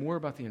care more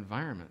about the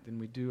environment than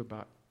we do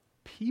about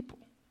people,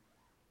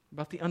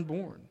 about the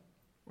unborn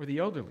or the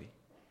elderly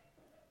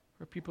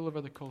or people of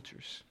other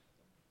cultures.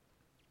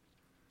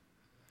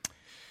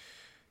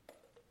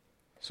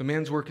 So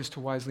man's work is to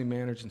wisely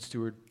manage and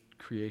steward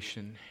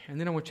creation. And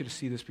then I want you to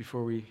see this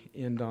before we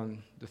end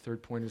on the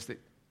third point, is that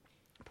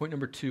point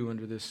number 2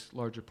 under this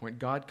larger point,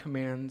 God's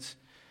commands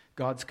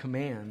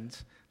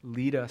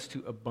lead us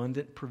to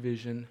abundant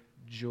provision,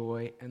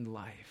 joy, and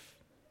life.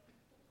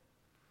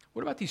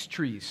 What about these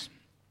trees?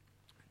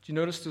 Do you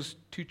notice those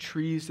 2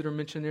 trees that are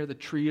mentioned there? The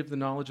tree of the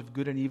knowledge of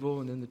good and evil,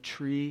 and then the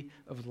tree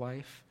of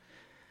life.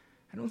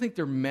 I don't think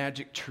they're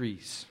magic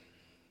trees.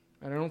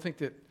 And I don't think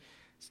that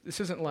this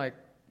isn't like,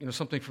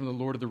 something from the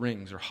Lord of the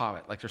Rings or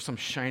Hobbit, like there's some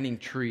shining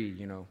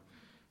tree,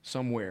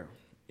 somewhere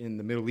in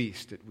the Middle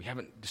East that we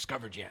haven't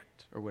discovered yet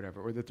or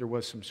whatever, or that there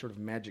was some sort of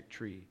magic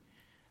tree.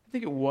 I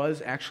think it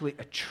was actually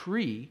a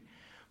tree,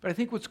 but I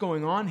think what's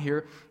going on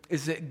here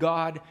is that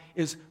God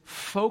is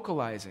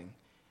focalizing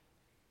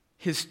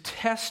his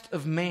test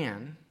of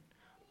man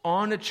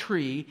on a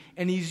tree,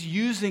 and he's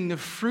using the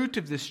fruit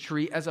of this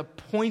tree as a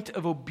point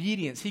of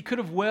obedience. He could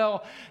have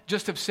well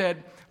just have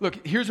said,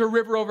 look, here's a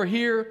river over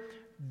here.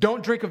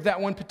 Don't drink of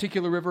that one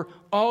particular river.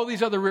 All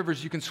these other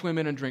rivers you can swim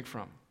in and drink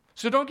from.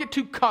 So don't get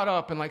too caught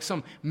up in like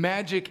some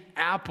magic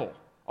apple.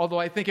 Although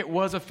I think it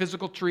was a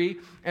physical tree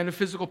and a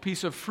physical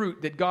piece of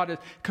fruit that God is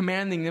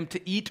commanding them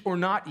to eat or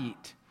not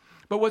eat.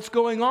 But what's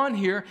going on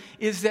here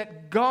is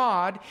that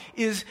God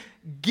is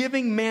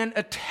giving man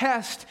a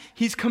test.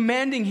 He's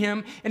commanding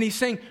him, and he's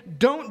saying,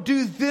 don't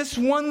do this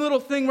one little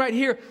thing right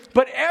here,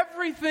 but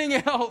everything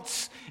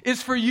else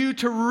is for you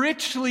to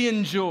richly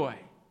enjoy.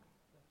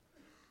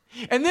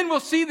 And then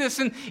we'll see this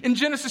in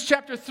Genesis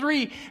chapter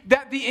 3,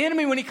 that the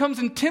enemy, when he comes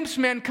and tempts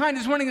mankind,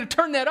 is wanting to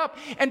turn that up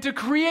and to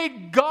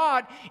create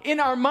God in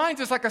our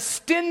minds as like a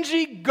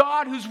stingy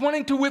God who's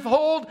wanting to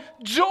withhold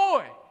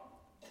joy.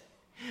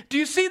 Do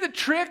you see the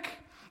trick?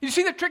 You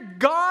see the trick?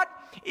 God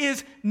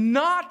is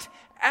not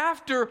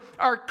after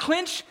our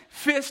clenched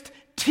fist,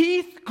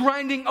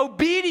 teeth-grinding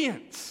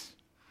obedience.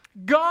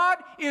 God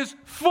is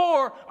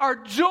for our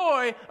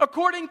joy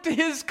according to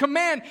his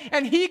command.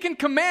 And he can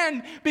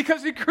command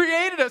because he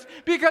created us,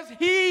 because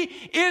he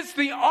is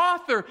the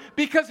author,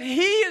 because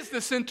he is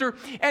the center,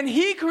 and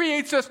he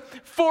creates us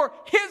for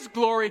his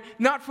glory,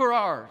 not for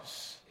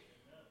ours.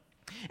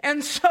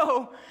 And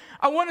so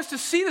I want us to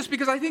see this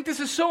because I think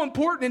this is so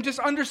important in just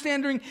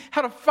understanding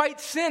how to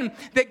fight sin,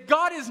 that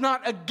God is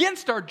not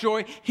against our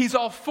joy, he's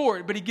all for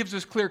it, but he gives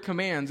us clear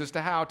commands as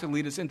to how to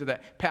lead us into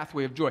that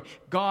pathway of joy.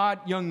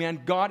 God, young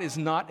man, God is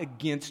not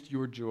against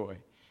your joy.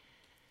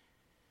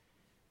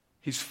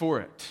 He's for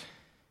it.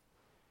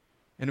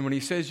 And when he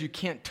says you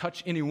can't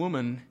touch any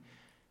woman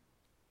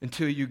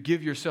until you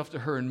give yourself to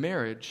her in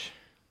marriage,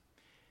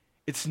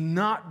 it's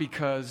not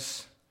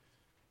because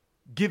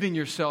giving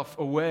yourself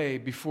away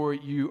before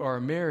you are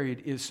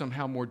married is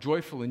somehow more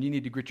joyful and you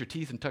need to grit your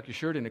teeth and tuck your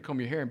shirt in and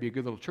comb your hair and be a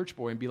good little church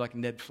boy and be like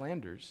Ned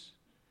Flanders.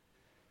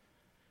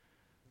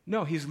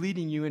 No, he's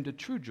leading you into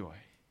true joy.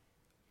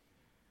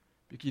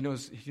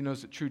 Because he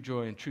knows that true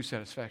joy and true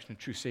satisfaction and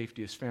true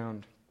safety is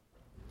found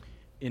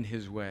in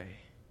his way.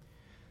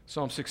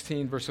 Psalm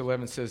 16, verse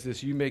 11 says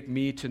this, you make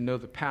me to know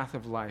the path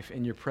of life.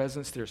 In your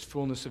presence there's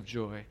fullness of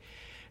joy.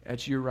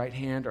 At your right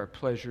hand are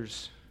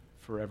pleasures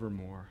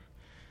forevermore.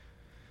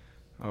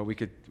 We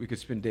could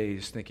spend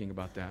days thinking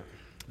about that.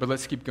 But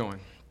let's keep going.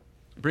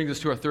 It brings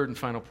us to our third and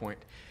final point.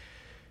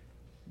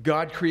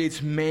 God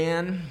creates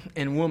man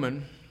and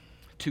woman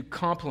to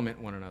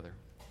complement one another.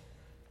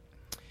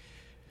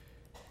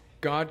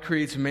 God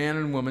creates man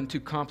and woman to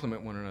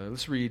complement one another.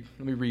 Let me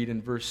read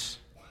in verse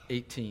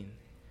 18.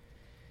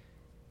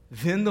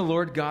 Then the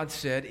Lord God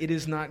said, it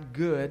is not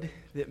good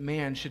that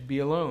man should be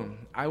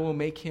alone. I will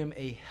make him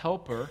a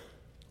helper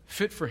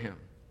fit for him.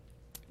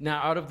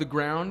 Now out of the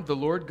ground the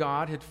Lord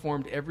God had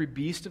formed every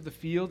beast of the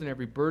field and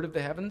every bird of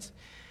the heavens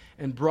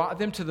and brought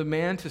them to the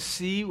man to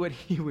see what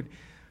he would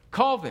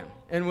call them.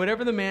 And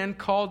whatever the man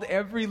called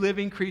every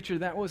living creature,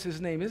 that was his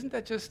name. Isn't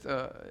that just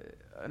an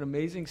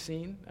amazing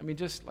scene? I mean,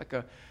 just like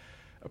a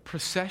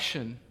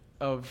procession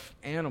of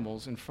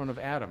animals in front of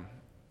Adam.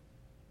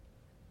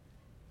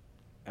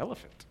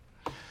 Elephant.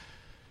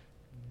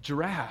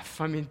 Giraffe.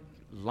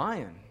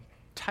 Lion.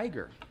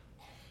 Tiger.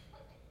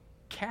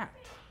 Cat.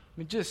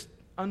 Just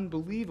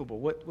unbelievable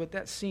what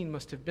that scene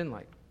must have been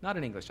like. Not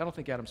in English. I don't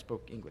think Adam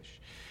spoke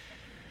English.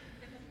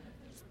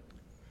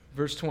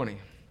 Verse 20.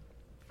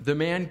 The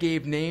man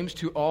gave names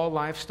to all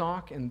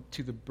livestock and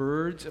to the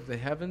birds of the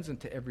heavens and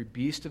to every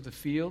beast of the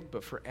field,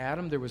 but for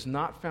Adam there was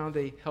not found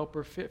a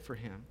helper fit for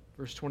him.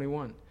 Verse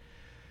 21.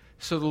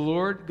 So the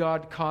Lord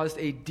God caused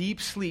a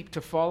deep sleep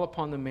to fall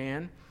upon the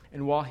man,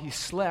 and while he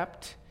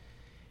slept,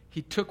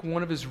 he took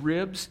one of his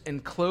ribs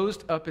and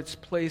closed up its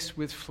place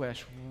with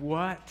flesh.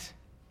 What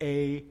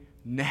a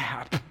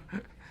nap.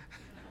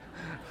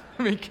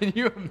 Can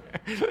you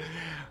imagine?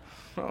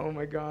 Oh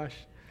my gosh.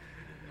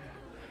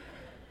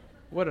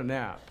 What a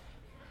nap.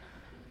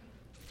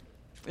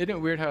 Isn't it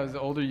weird how the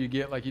older you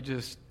get, like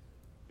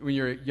when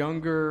you're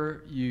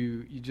younger,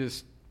 you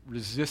just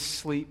resist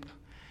sleep,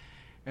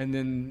 and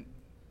then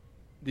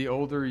the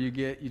older you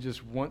get, you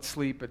just want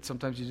sleep, but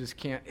sometimes you just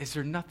can't. Is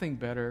there nothing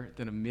better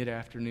than a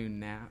mid-afternoon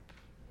nap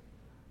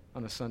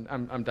on a Sunday?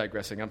 I'm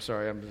digressing. I'm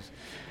sorry.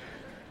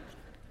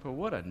 But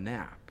what a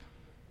nap.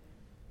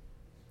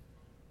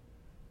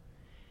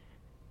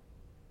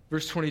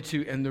 Verse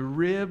 22, and the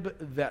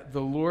rib that the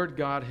Lord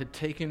God had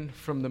taken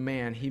from the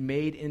man, he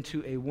made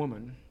into a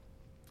woman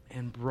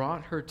and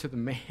brought her to the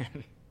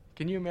man.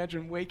 Can you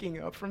imagine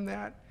waking up from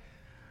that?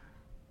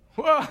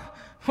 Whoa!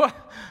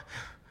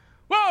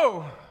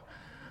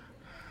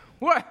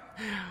 What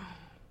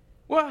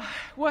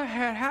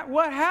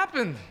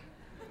happened?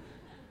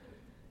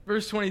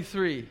 Verse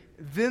 23,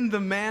 then the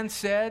man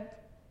said,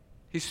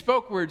 he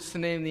spoke words to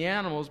name the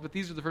animals, but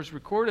these are the first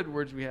recorded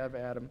words we have,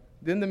 Adam.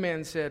 Then the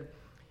man said,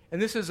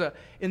 and this is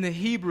in the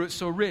Hebrew, it's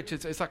so rich,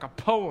 it's like a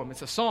poem,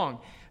 it's a song.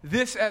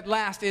 This at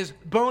last is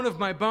bone of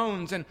my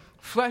bones and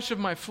flesh of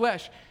my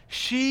flesh.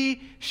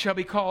 She shall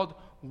be called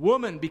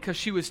woman because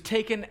she was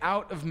taken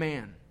out of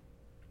man.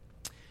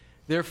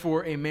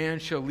 Therefore a man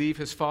shall leave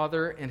his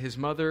father and his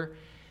mother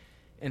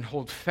and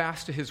hold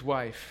fast to his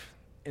wife,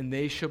 and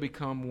they shall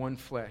become one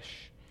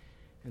flesh.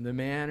 And the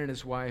man and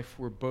his wife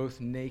were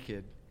both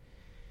naked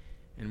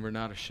and were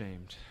not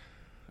ashamed.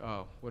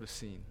 Oh, what a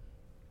scene.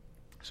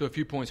 So a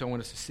few points I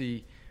want us to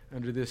see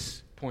under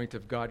this point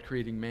of God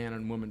creating man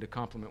and woman to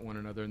complement one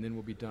another, and then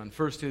we'll be done.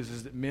 First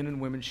is that men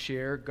and women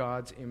share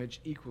God's image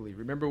equally.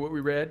 Remember what we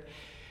read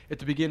at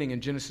the beginning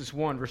in Genesis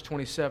 1, verse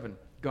 27.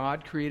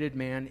 God created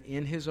man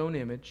in his own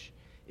image.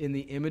 In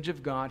the image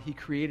of God, he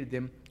created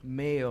them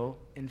male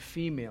and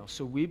female.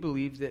 So we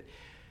believe that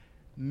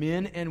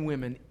men and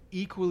women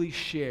equally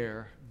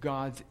share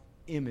God's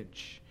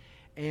image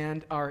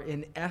and are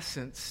in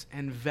essence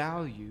and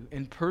value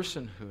and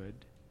personhood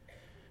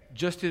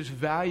just as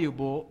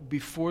valuable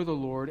before the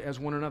Lord as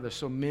one another.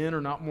 So men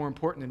are not more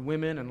important than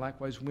women, and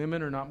likewise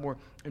women are not more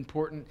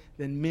important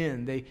than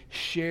men. They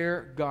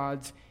share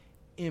God's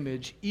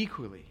image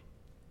equally.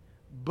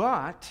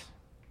 But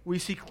we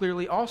see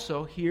clearly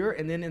also here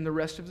and then in the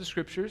rest of the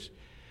Scriptures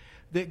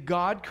that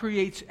God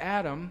creates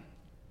Adam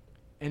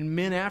and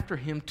men after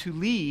him to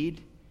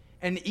lead,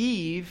 and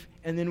Eve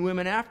and then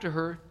women after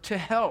her to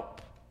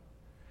help.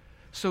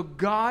 So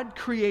God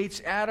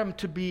creates Adam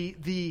to be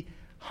the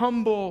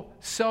humble,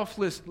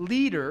 selfless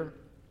leader,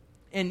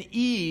 and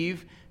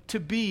Eve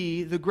to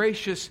be the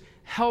gracious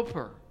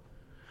helper.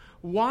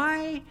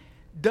 Why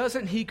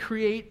doesn't he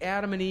create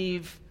Adam and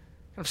Eve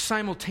kind of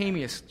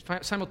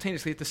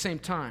simultaneously at the same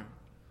time?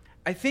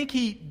 I think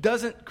he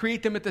doesn't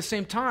create them at the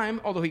same time,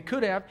 although he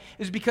could have,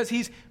 is because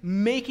he's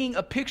making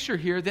a picture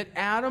here that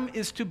Adam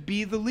is to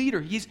be the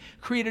leader. He's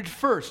created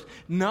first,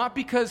 not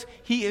because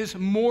he is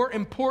more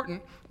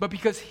important, but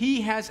because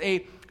he has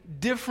a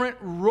different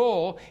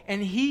role,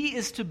 and he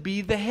is to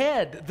be the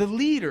head, the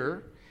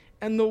leader,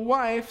 and the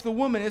wife, the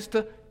woman, is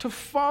to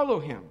follow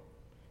him.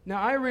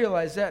 Now, I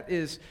realize that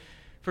is,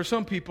 for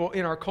some people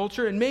in our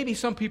culture, and maybe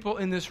some people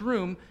in this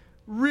room,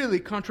 really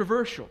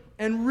controversial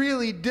and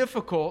really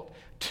difficult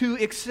to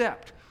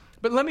accept.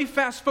 But let me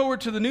fast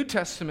forward to the New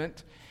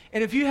Testament,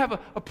 and if you have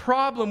a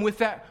problem with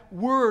that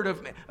word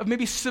of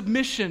maybe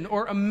submission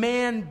or a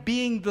man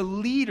being the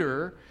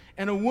leader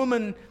and a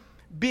woman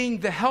being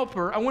the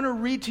helper, I want to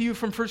read to you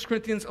from 1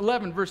 Corinthians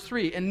 11, verse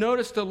 3, and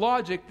notice the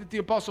logic that the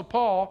Apostle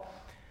Paul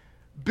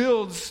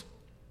builds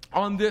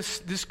on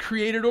this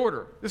created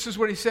order. This is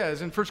what he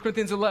says in 1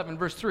 Corinthians 11,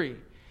 verse 3.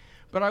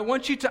 But I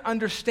want you to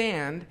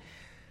understand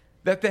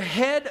that the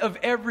head of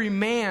every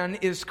man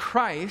is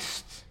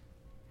Christ,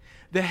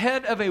 the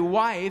head of a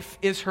wife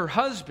is her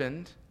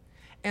husband,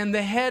 and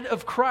the head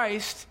of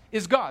Christ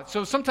is God.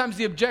 So sometimes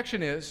the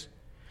objection is,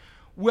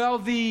 well,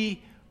 the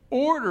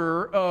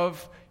order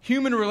of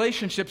human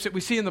relationships that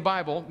we see in the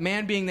Bible,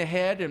 man being the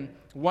head and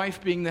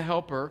wife being the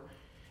helper,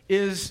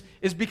 is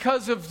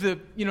because of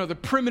the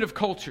primitive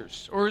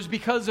cultures, or is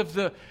because of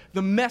the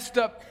messed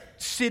up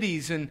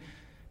cities and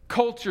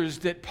cultures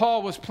that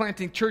Paul was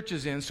planting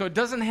churches in. So it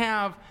doesn't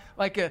have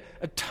like a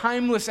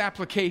timeless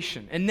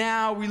application. And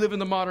now we live in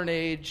the modern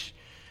age,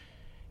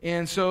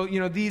 and so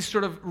these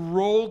sort of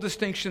role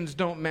distinctions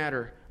don't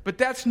matter. But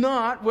that's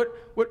not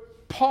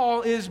what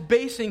Paul is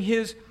basing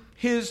his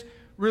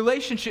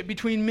relationship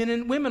between men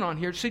and women on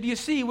here. So do you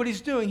see what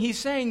he's doing? He's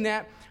saying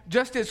that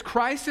just as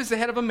Christ is the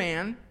head of a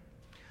man,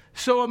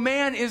 so a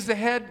man is the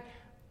head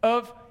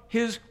of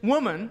his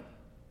woman.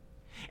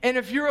 And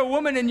if you're a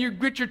woman and you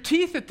grit your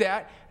teeth at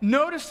that,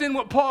 notice then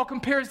what Paul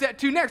compares that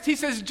to next. He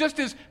says, just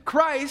as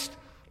Christ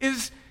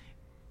is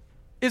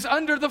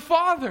under the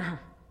Father.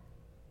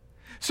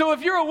 So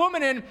if you're a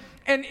woman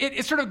and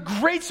it sort of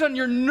grates on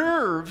your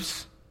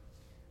nerves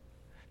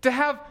to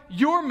have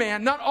your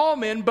man, not all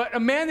men, but a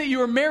man that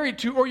you are married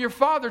to or your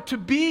father to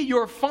be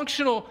your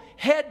functional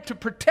head to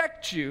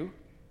protect you,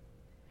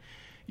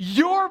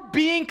 you're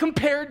being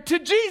compared to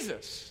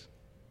Jesus.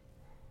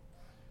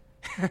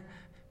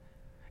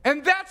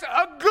 And that's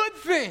a good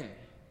thing.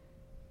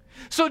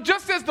 So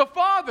just as the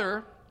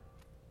Father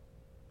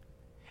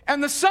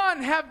and the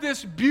Son have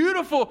this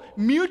beautiful,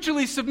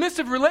 mutually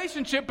submissive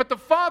relationship, but the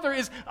Father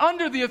is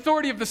under the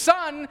authority of the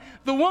Son,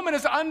 the woman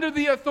is under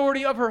the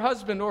authority of her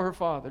husband or her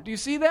father. Do you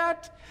see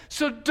that?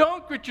 So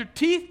don't grit your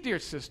teeth, dear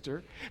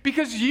sister,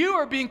 because you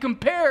are being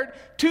compared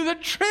to the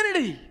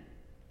Trinity.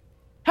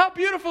 How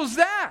beautiful is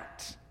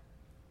that?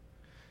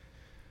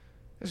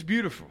 It's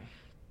beautiful.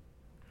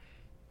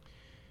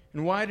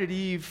 And why did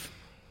Eve,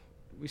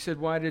 we said,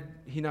 why did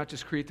he not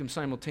just create them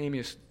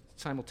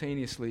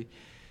simultaneously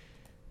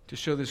to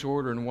show this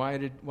order? And why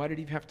did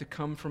Eve have to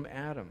come from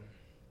Adam,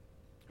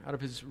 out of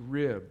his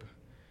rib?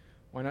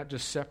 Why not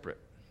just separate?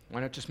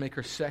 Why not just make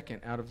her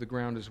second out of the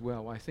ground as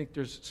well? I think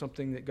there's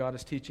something that God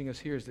is teaching us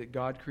here, is that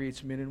God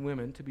creates men and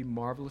women to be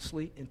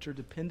marvelously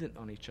interdependent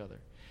on each other.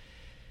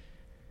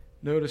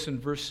 Notice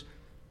in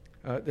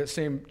that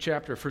same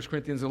chapter, 1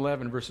 Corinthians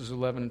 11, verses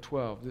 11 and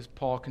 12,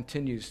 Paul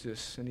continues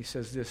this, and he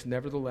says this: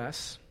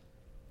 nevertheless,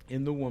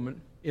 in the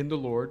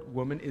Lord,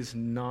 woman is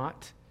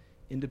not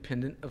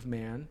independent of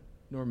man,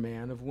 nor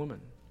man of woman.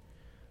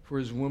 For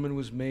as woman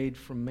was made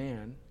from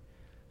man,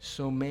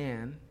 so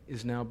man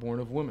is now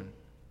born of woman,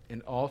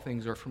 and all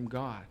things are from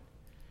God.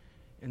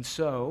 And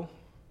so,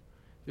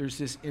 there's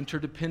this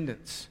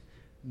interdependence.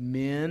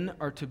 Men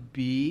are to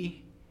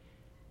be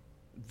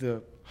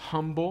the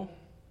humble,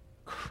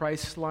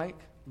 Christ-like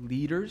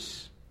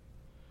leaders.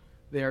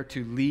 They are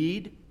to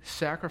lead,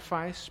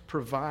 sacrifice,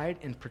 provide,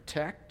 and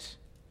protect.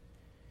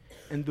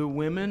 And the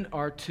women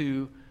are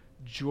to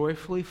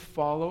joyfully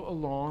follow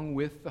along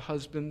with the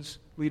husband's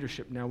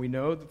leadership. Now we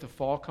know that the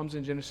fall comes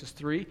in Genesis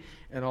 3,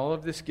 and all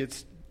of this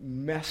gets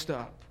messed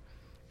up.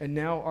 And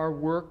now our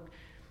work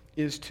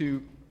is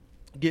to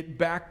get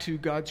back to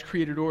God's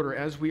created order.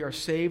 As we are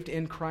saved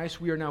in Christ,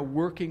 we are now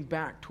working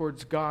back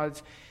towards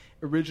God's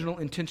original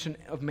intention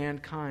of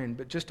mankind.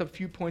 But just a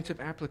few points of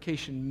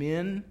application.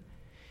 Men,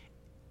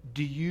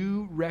 do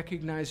you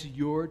recognize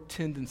your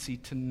tendency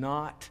to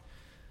not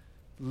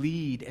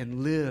lead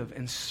and live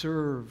and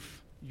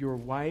serve your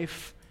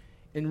wife,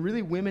 and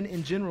really women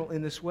in general,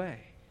 in this way?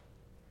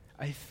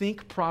 I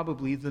think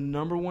probably the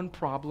number one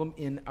problem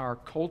in our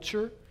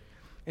culture,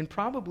 and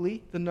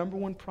probably the number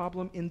one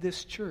problem in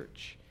this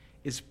church,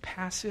 is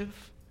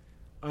passive,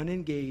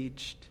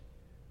 unengaged,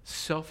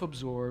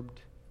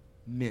 self-absorbed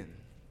men.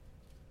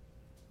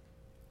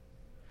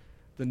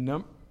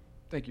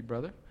 Thank you,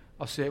 brother.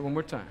 I'll say it one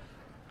more time.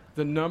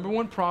 The number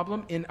one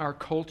problem in our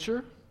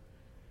culture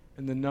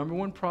and the number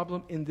one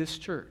problem in this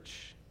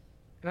church,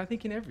 and I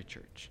think in every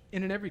church,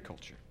 and in every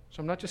culture, so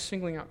I'm not just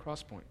singling out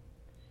Crosspoint,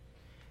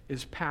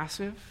 is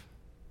passive,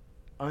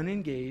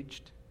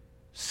 unengaged,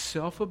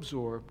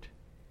 self-absorbed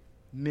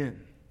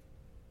men.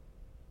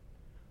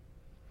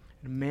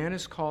 And a man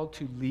is called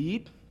to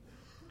lead.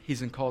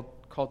 He's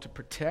called to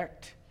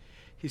protect.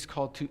 He's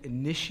called to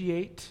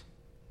initiate.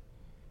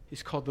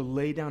 He's called to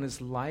lay down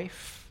his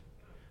life,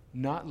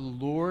 not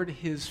lord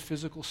his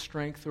physical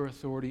strength or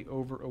authority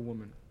over a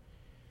woman,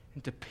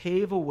 and to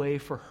pave a way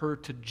for her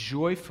to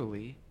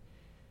joyfully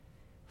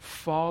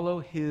follow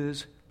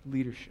his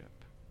leadership.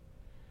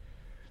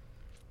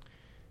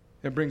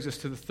 That brings us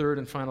to the third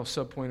and final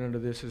subpoint under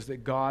this, is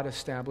that God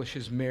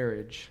establishes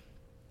marriage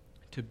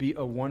to be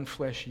a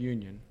one-flesh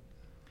union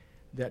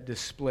that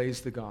displays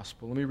the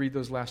gospel. Let me read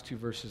those last two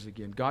verses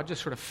again. God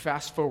just sort of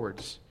fast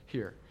forwards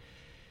here.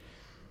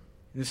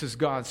 This is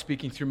God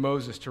speaking through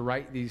Moses to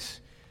write these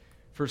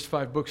first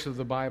 5 books of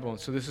the Bible. And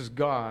so this is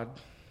God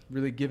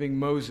really giving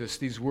Moses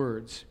these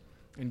words.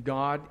 And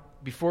God,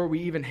 before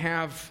we even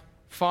have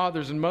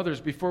fathers and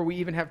mothers, before we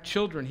even have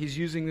children, he's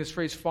using this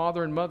phrase,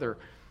 father and mother.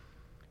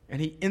 And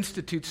he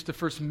institutes the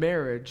first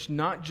marriage,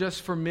 not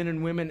just for men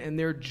and women and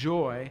their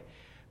joy,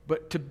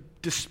 but to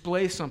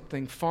display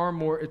something far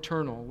more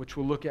eternal, which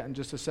we'll look at in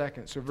just a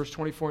second. So verse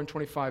 24 and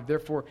 25,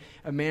 therefore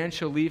a man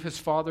shall leave his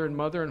father and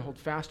mother and hold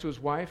fast to his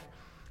wife,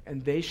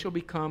 and they shall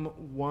become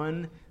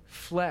one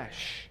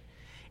flesh.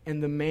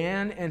 And the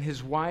man and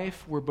his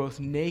wife were both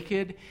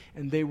naked,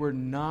 and they were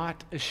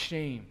not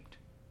ashamed.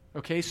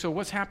 Okay, so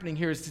what's happening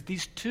here is that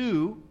these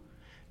two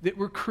that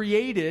were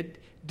created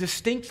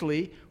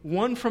distinctly,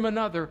 one from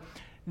another,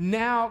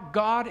 now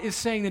God is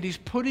saying that he's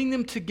putting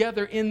them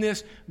together in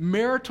this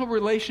marital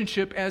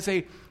relationship as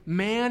a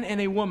man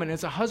and a woman,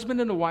 as a husband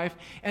and a wife,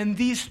 and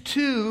these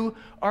two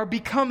are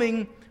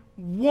becoming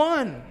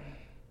one.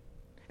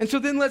 And so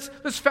then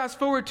let's fast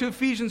forward to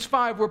Ephesians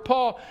 5, where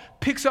Paul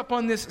picks up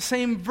on this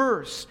same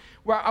verse,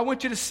 where I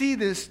want you to see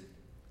this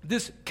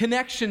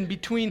connection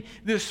between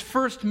this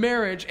first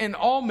marriage and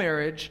all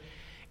marriage,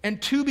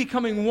 and two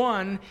becoming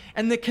one,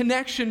 and the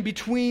connection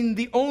between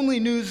the only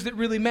news that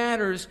really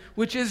matters,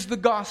 which is the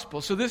gospel.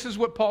 So this is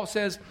what Paul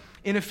says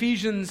in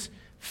Ephesians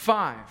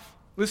 5.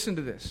 Listen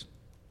to this.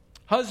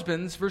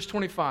 Husbands, verse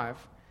 25,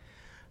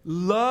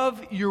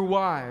 love your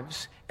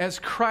wives as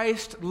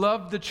Christ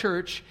loved the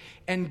church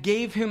and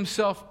gave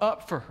himself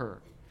up for her,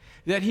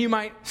 that he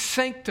might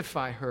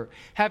sanctify her,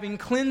 having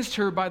cleansed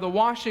her by the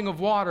washing of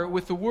water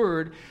with the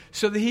word,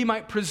 so that he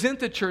might present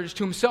the church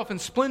to himself in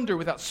splendor,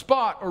 without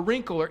spot or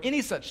wrinkle or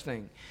any such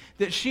thing,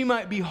 that she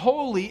might be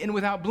holy and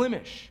without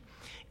blemish.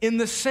 In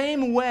the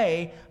same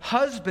way,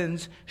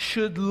 husbands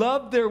should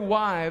love their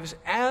wives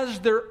as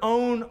their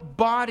own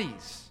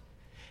bodies.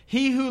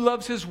 He who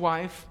loves his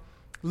wife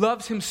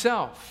loves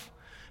himself.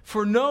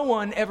 For no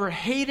one ever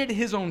hated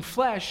his own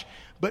flesh,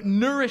 but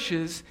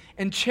nourishes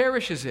and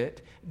cherishes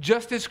it,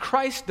 just as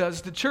Christ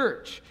does the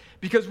church,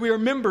 because we are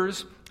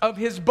members of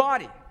his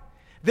body.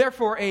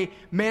 Therefore, a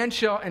man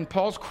shall, and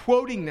Paul's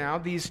quoting now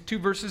these 2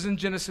 verses in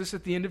Genesis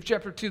at the end of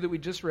chapter 2 that we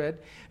just read.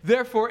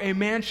 Therefore, a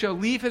man shall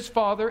leave his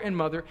father and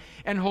mother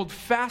and hold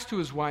fast to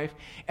his wife,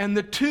 and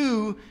the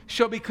two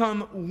shall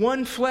become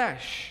one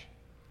flesh.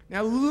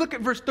 Now look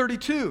at verse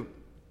 32.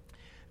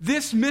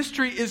 This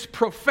mystery is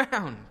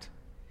profound,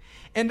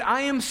 and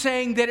I am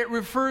saying that it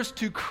refers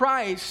to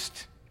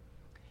Christ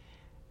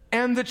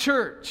and the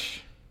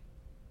church.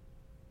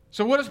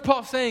 So what is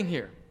Paul saying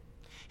here?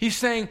 He's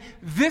saying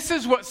this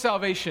is what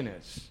salvation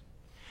is.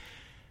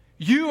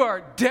 You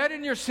are dead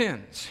in your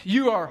sins.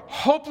 You are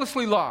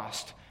hopelessly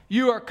lost.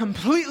 You are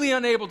completely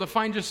unable to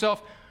find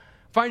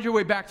your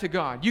way back to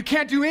God. You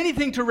can't do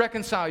anything to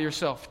reconcile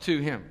yourself to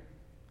him.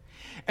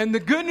 And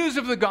the good news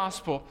of the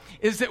gospel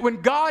is that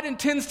when God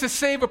intends to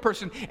save a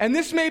person, and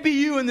this may be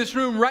you in this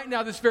room right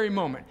now, this very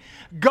moment,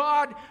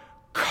 God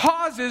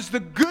causes the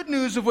good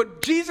news of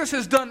what Jesus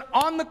has done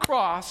on the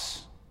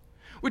cross,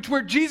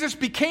 where Jesus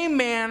became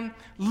man,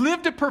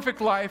 lived a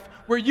perfect life,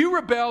 where you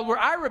rebelled, where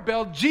I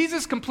rebelled,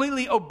 Jesus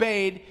completely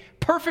obeyed,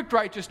 perfect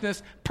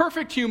righteousness,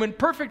 perfect human,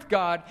 perfect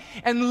God,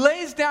 and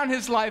lays down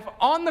his life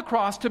on the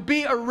cross to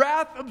be a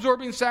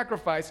wrath-absorbing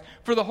sacrifice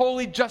for the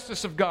holy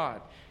justice of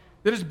God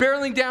that is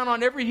barreling down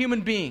on every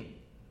human being.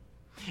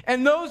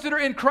 And those that are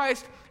in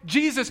Christ,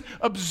 Jesus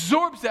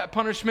absorbs that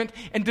punishment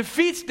and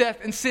defeats death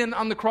and sin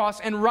on the cross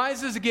and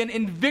rises again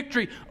in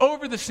victory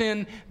over the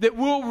sin that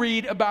we'll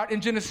read about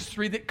in Genesis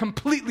 3 that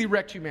completely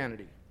wrecked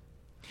humanity.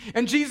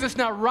 And Jesus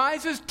now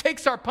rises,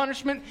 takes our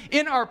punishment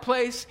in our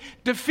place,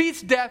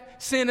 defeats death,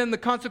 sin, and the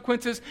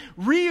consequences,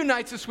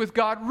 reunites us with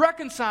God,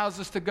 reconciles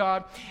us to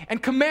God,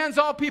 and commands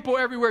all people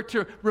everywhere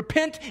to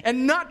repent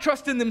and not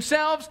trust in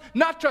themselves,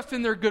 not trust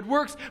in their good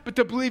works, but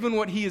to believe in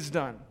what he has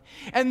done.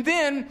 And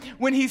then,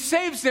 when he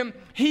saves them,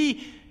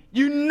 he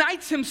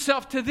unites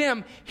himself to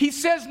them. He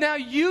says, now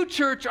you,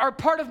 church, are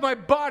part of my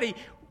body.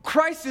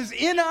 Christ is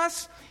in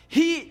us.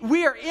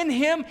 We are in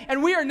him,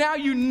 and we are now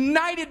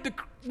united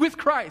with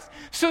Christ.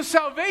 So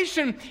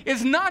salvation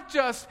is not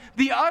just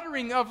the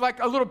uttering of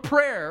like a little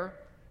prayer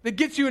that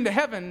gets you into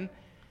heaven,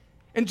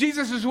 and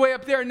Jesus is way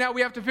up there, and now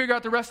we have to figure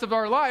out the rest of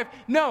our life.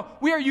 No,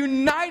 we are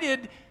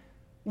united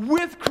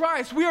with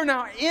Christ. We are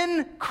now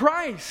in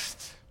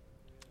Christ.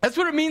 That's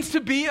what it means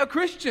to be a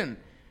Christian.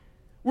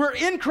 We're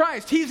in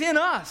Christ. He's in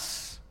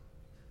us.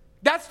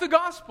 That's the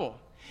gospel.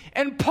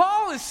 And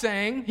Paul is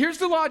saying, here's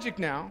the logic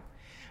now,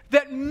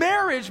 that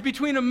marriage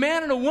between a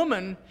man and a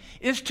woman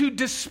is to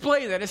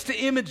display that, is to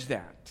image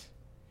that.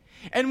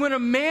 And when a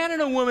man and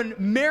a woman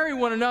marry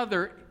one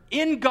another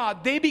in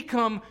God, they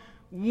become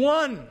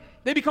one.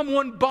 They become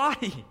one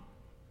body.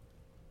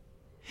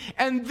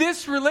 And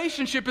this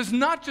relationship is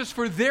not just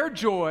for their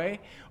joy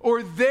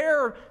or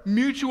their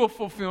mutual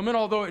fulfillment,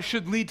 although it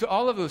should lead to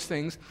all of those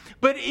things,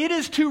 but it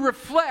is to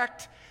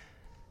reflect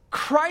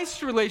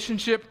Christ's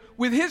relationship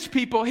with his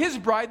people, his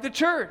bride, the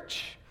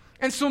church.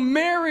 And so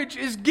marriage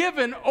is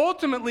given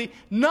ultimately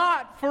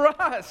not for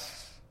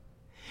us.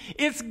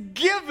 It's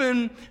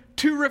given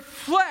to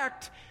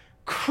reflect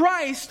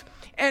Christ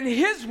and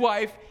his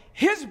wife,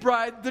 his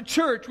bride, the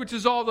church, which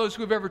is all those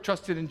who have ever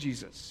trusted in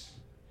Jesus.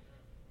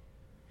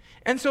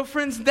 And so,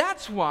 friends,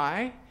 that's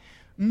why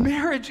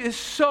marriage is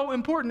so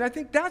important. I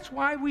think that's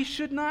why we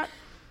should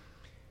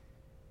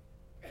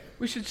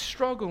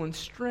struggle and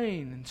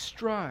strain and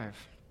strive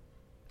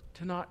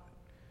to not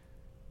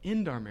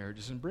end our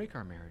marriages and break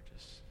our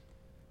marriages.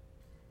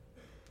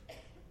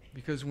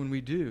 Because when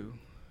we do,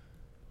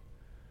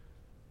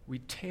 we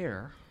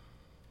tear,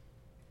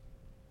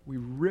 we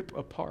rip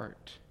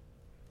apart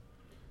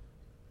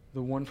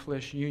the one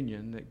flesh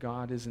union that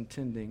God is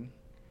intending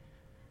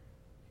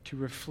to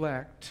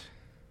reflect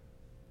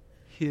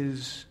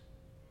his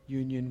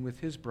union with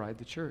his bride,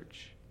 the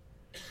church.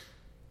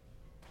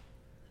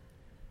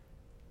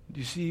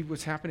 Do you see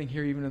what's happening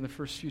here even in the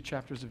first few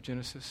chapters of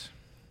Genesis?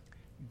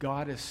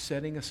 God is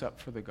setting us up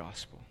for the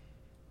gospel.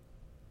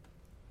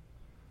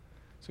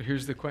 So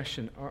here's the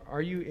question.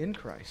 Are you in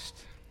Christ?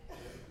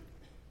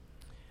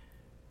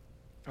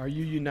 Are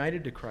you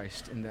united to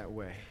Christ in that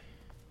way?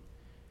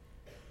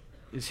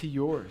 Is he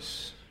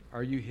yours?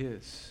 Are you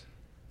his?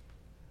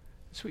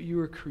 That's what you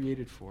were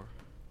created for.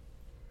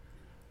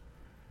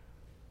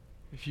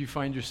 If you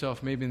find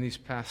yourself maybe in these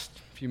past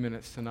few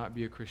minutes to not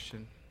be a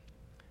Christian,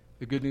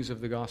 the good news of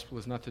the gospel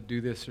is not to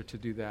do this or to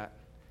do that.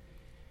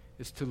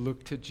 It's to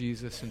look to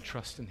Jesus and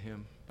trust in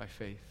him by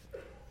faith.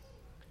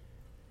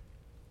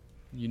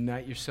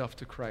 Unite yourself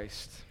to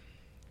Christ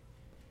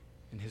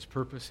and his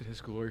purpose and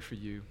his glory for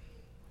you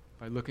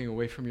by looking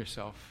away from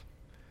yourself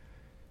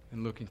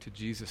and looking to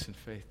Jesus in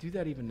faith. Do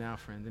that even now,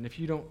 friend. And if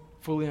you don't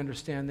fully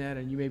understand that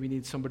and you maybe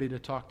need somebody to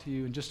talk to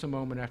you in just a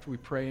moment after we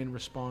pray and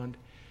respond,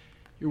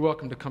 you're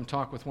welcome to come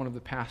talk with one of the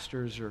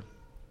pastors or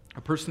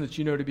a person that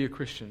you know to be a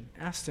Christian.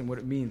 Ask them what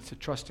it means to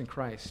trust in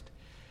Christ,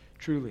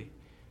 truly,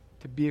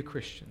 to be a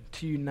Christian,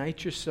 to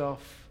unite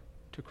yourself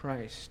to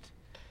Christ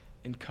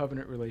in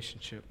covenant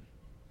relationship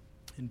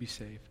and be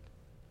saved.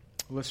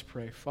 Let's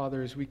pray.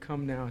 Father, as we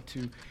come now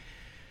to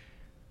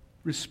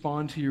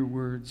respond to your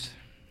words,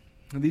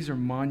 and these are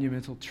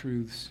monumental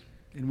truths,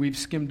 and we've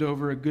skimmed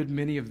over a good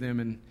many of them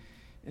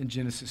in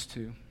Genesis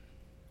 2.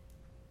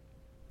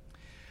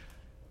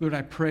 Lord,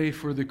 I pray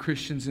for the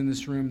Christians in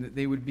this room that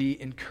they would be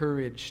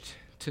encouraged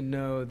to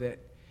know that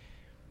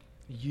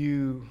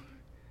you,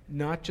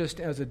 not just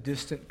as a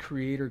distant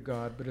creator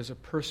God, but as a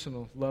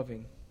personal,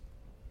 loving,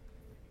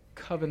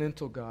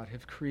 covenantal God,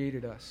 have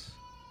created us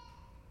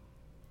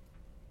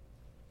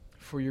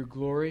for your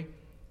glory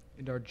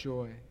and our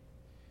joy.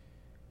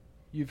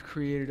 You've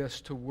created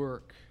us to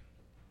work.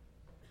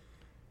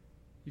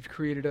 You've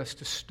created us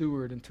to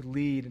steward and to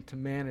lead and to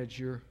manage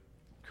your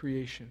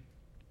creation.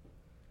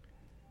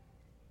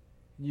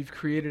 You've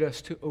created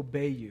us to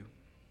obey you.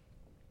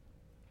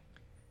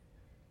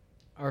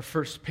 Our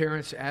first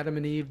parents, Adam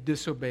and Eve,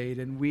 disobeyed,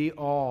 and we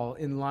all,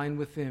 in line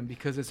with them,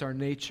 because it's our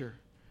nature,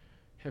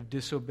 have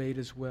disobeyed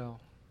as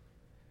well.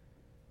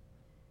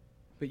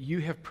 But you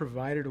have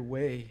provided a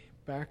way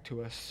back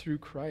to us through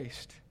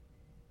Christ.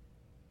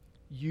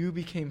 you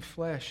became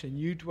flesh and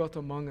you dwelt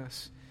among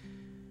us.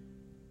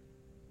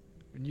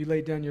 And you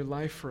laid down your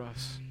life for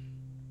us.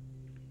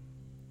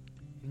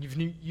 And you've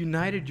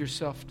united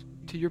yourself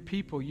to your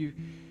people.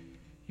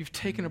 You've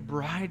taken a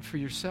bride for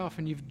yourself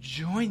and you've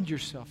joined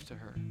yourself to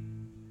her.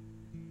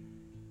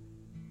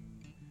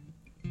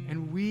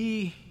 And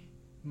we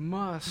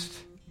must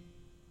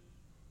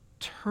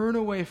turn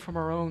away from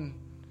our own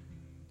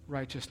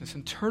righteousness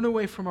and turn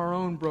away from our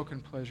own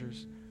broken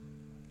pleasures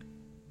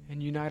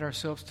and unite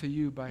ourselves to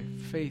you by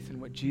faith in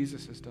what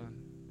Jesus has done.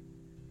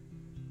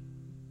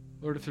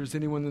 Lord, if there's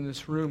anyone in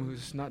this room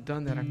who's not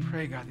done that, I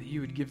pray, God, that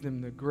you would give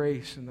them the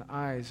grace and the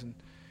eyes and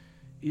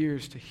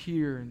ears to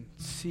hear and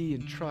see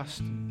and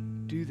trust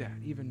and do that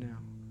even now.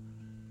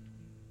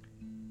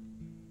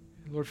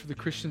 And Lord, for the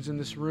Christians in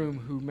this room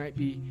who might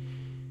be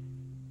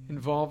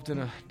involved in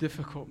a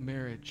difficult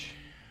marriage,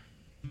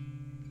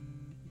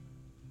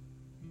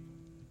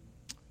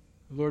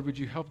 Lord, would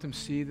you help them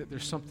see that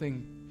there's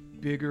something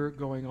bigger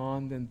going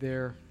on than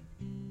their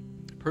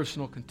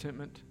personal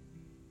contentment?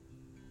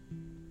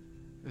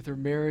 That their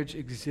marriage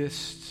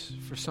exists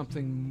for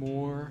something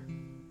more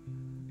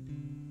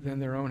than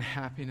their own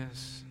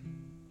happiness?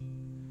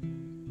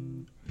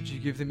 Would you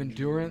give them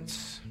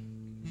endurance?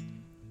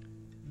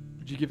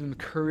 Would you give them the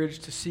courage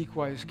to seek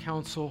wise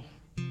counsel?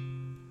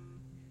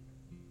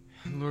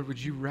 And Lord,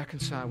 would you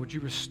reconcile? Would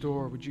you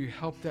restore? Would you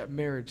help that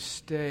marriage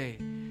stay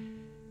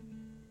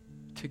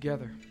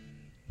together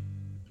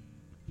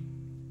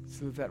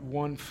so that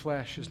one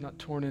flesh is not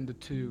torn into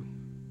two?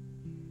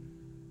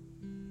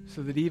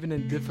 So that even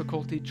in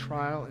difficulty,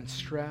 trial, and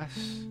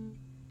stress,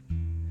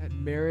 that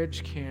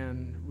marriage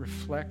can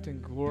reflect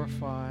and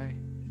glorify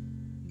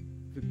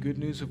the good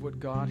news of what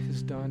God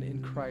has done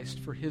in Christ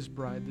for his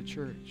bride, the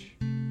church.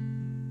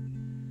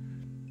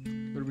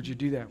 Lord, would you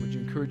do that? Would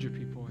you encourage your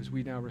people as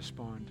we now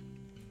respond?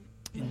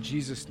 In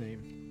Jesus'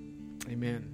 name, amen.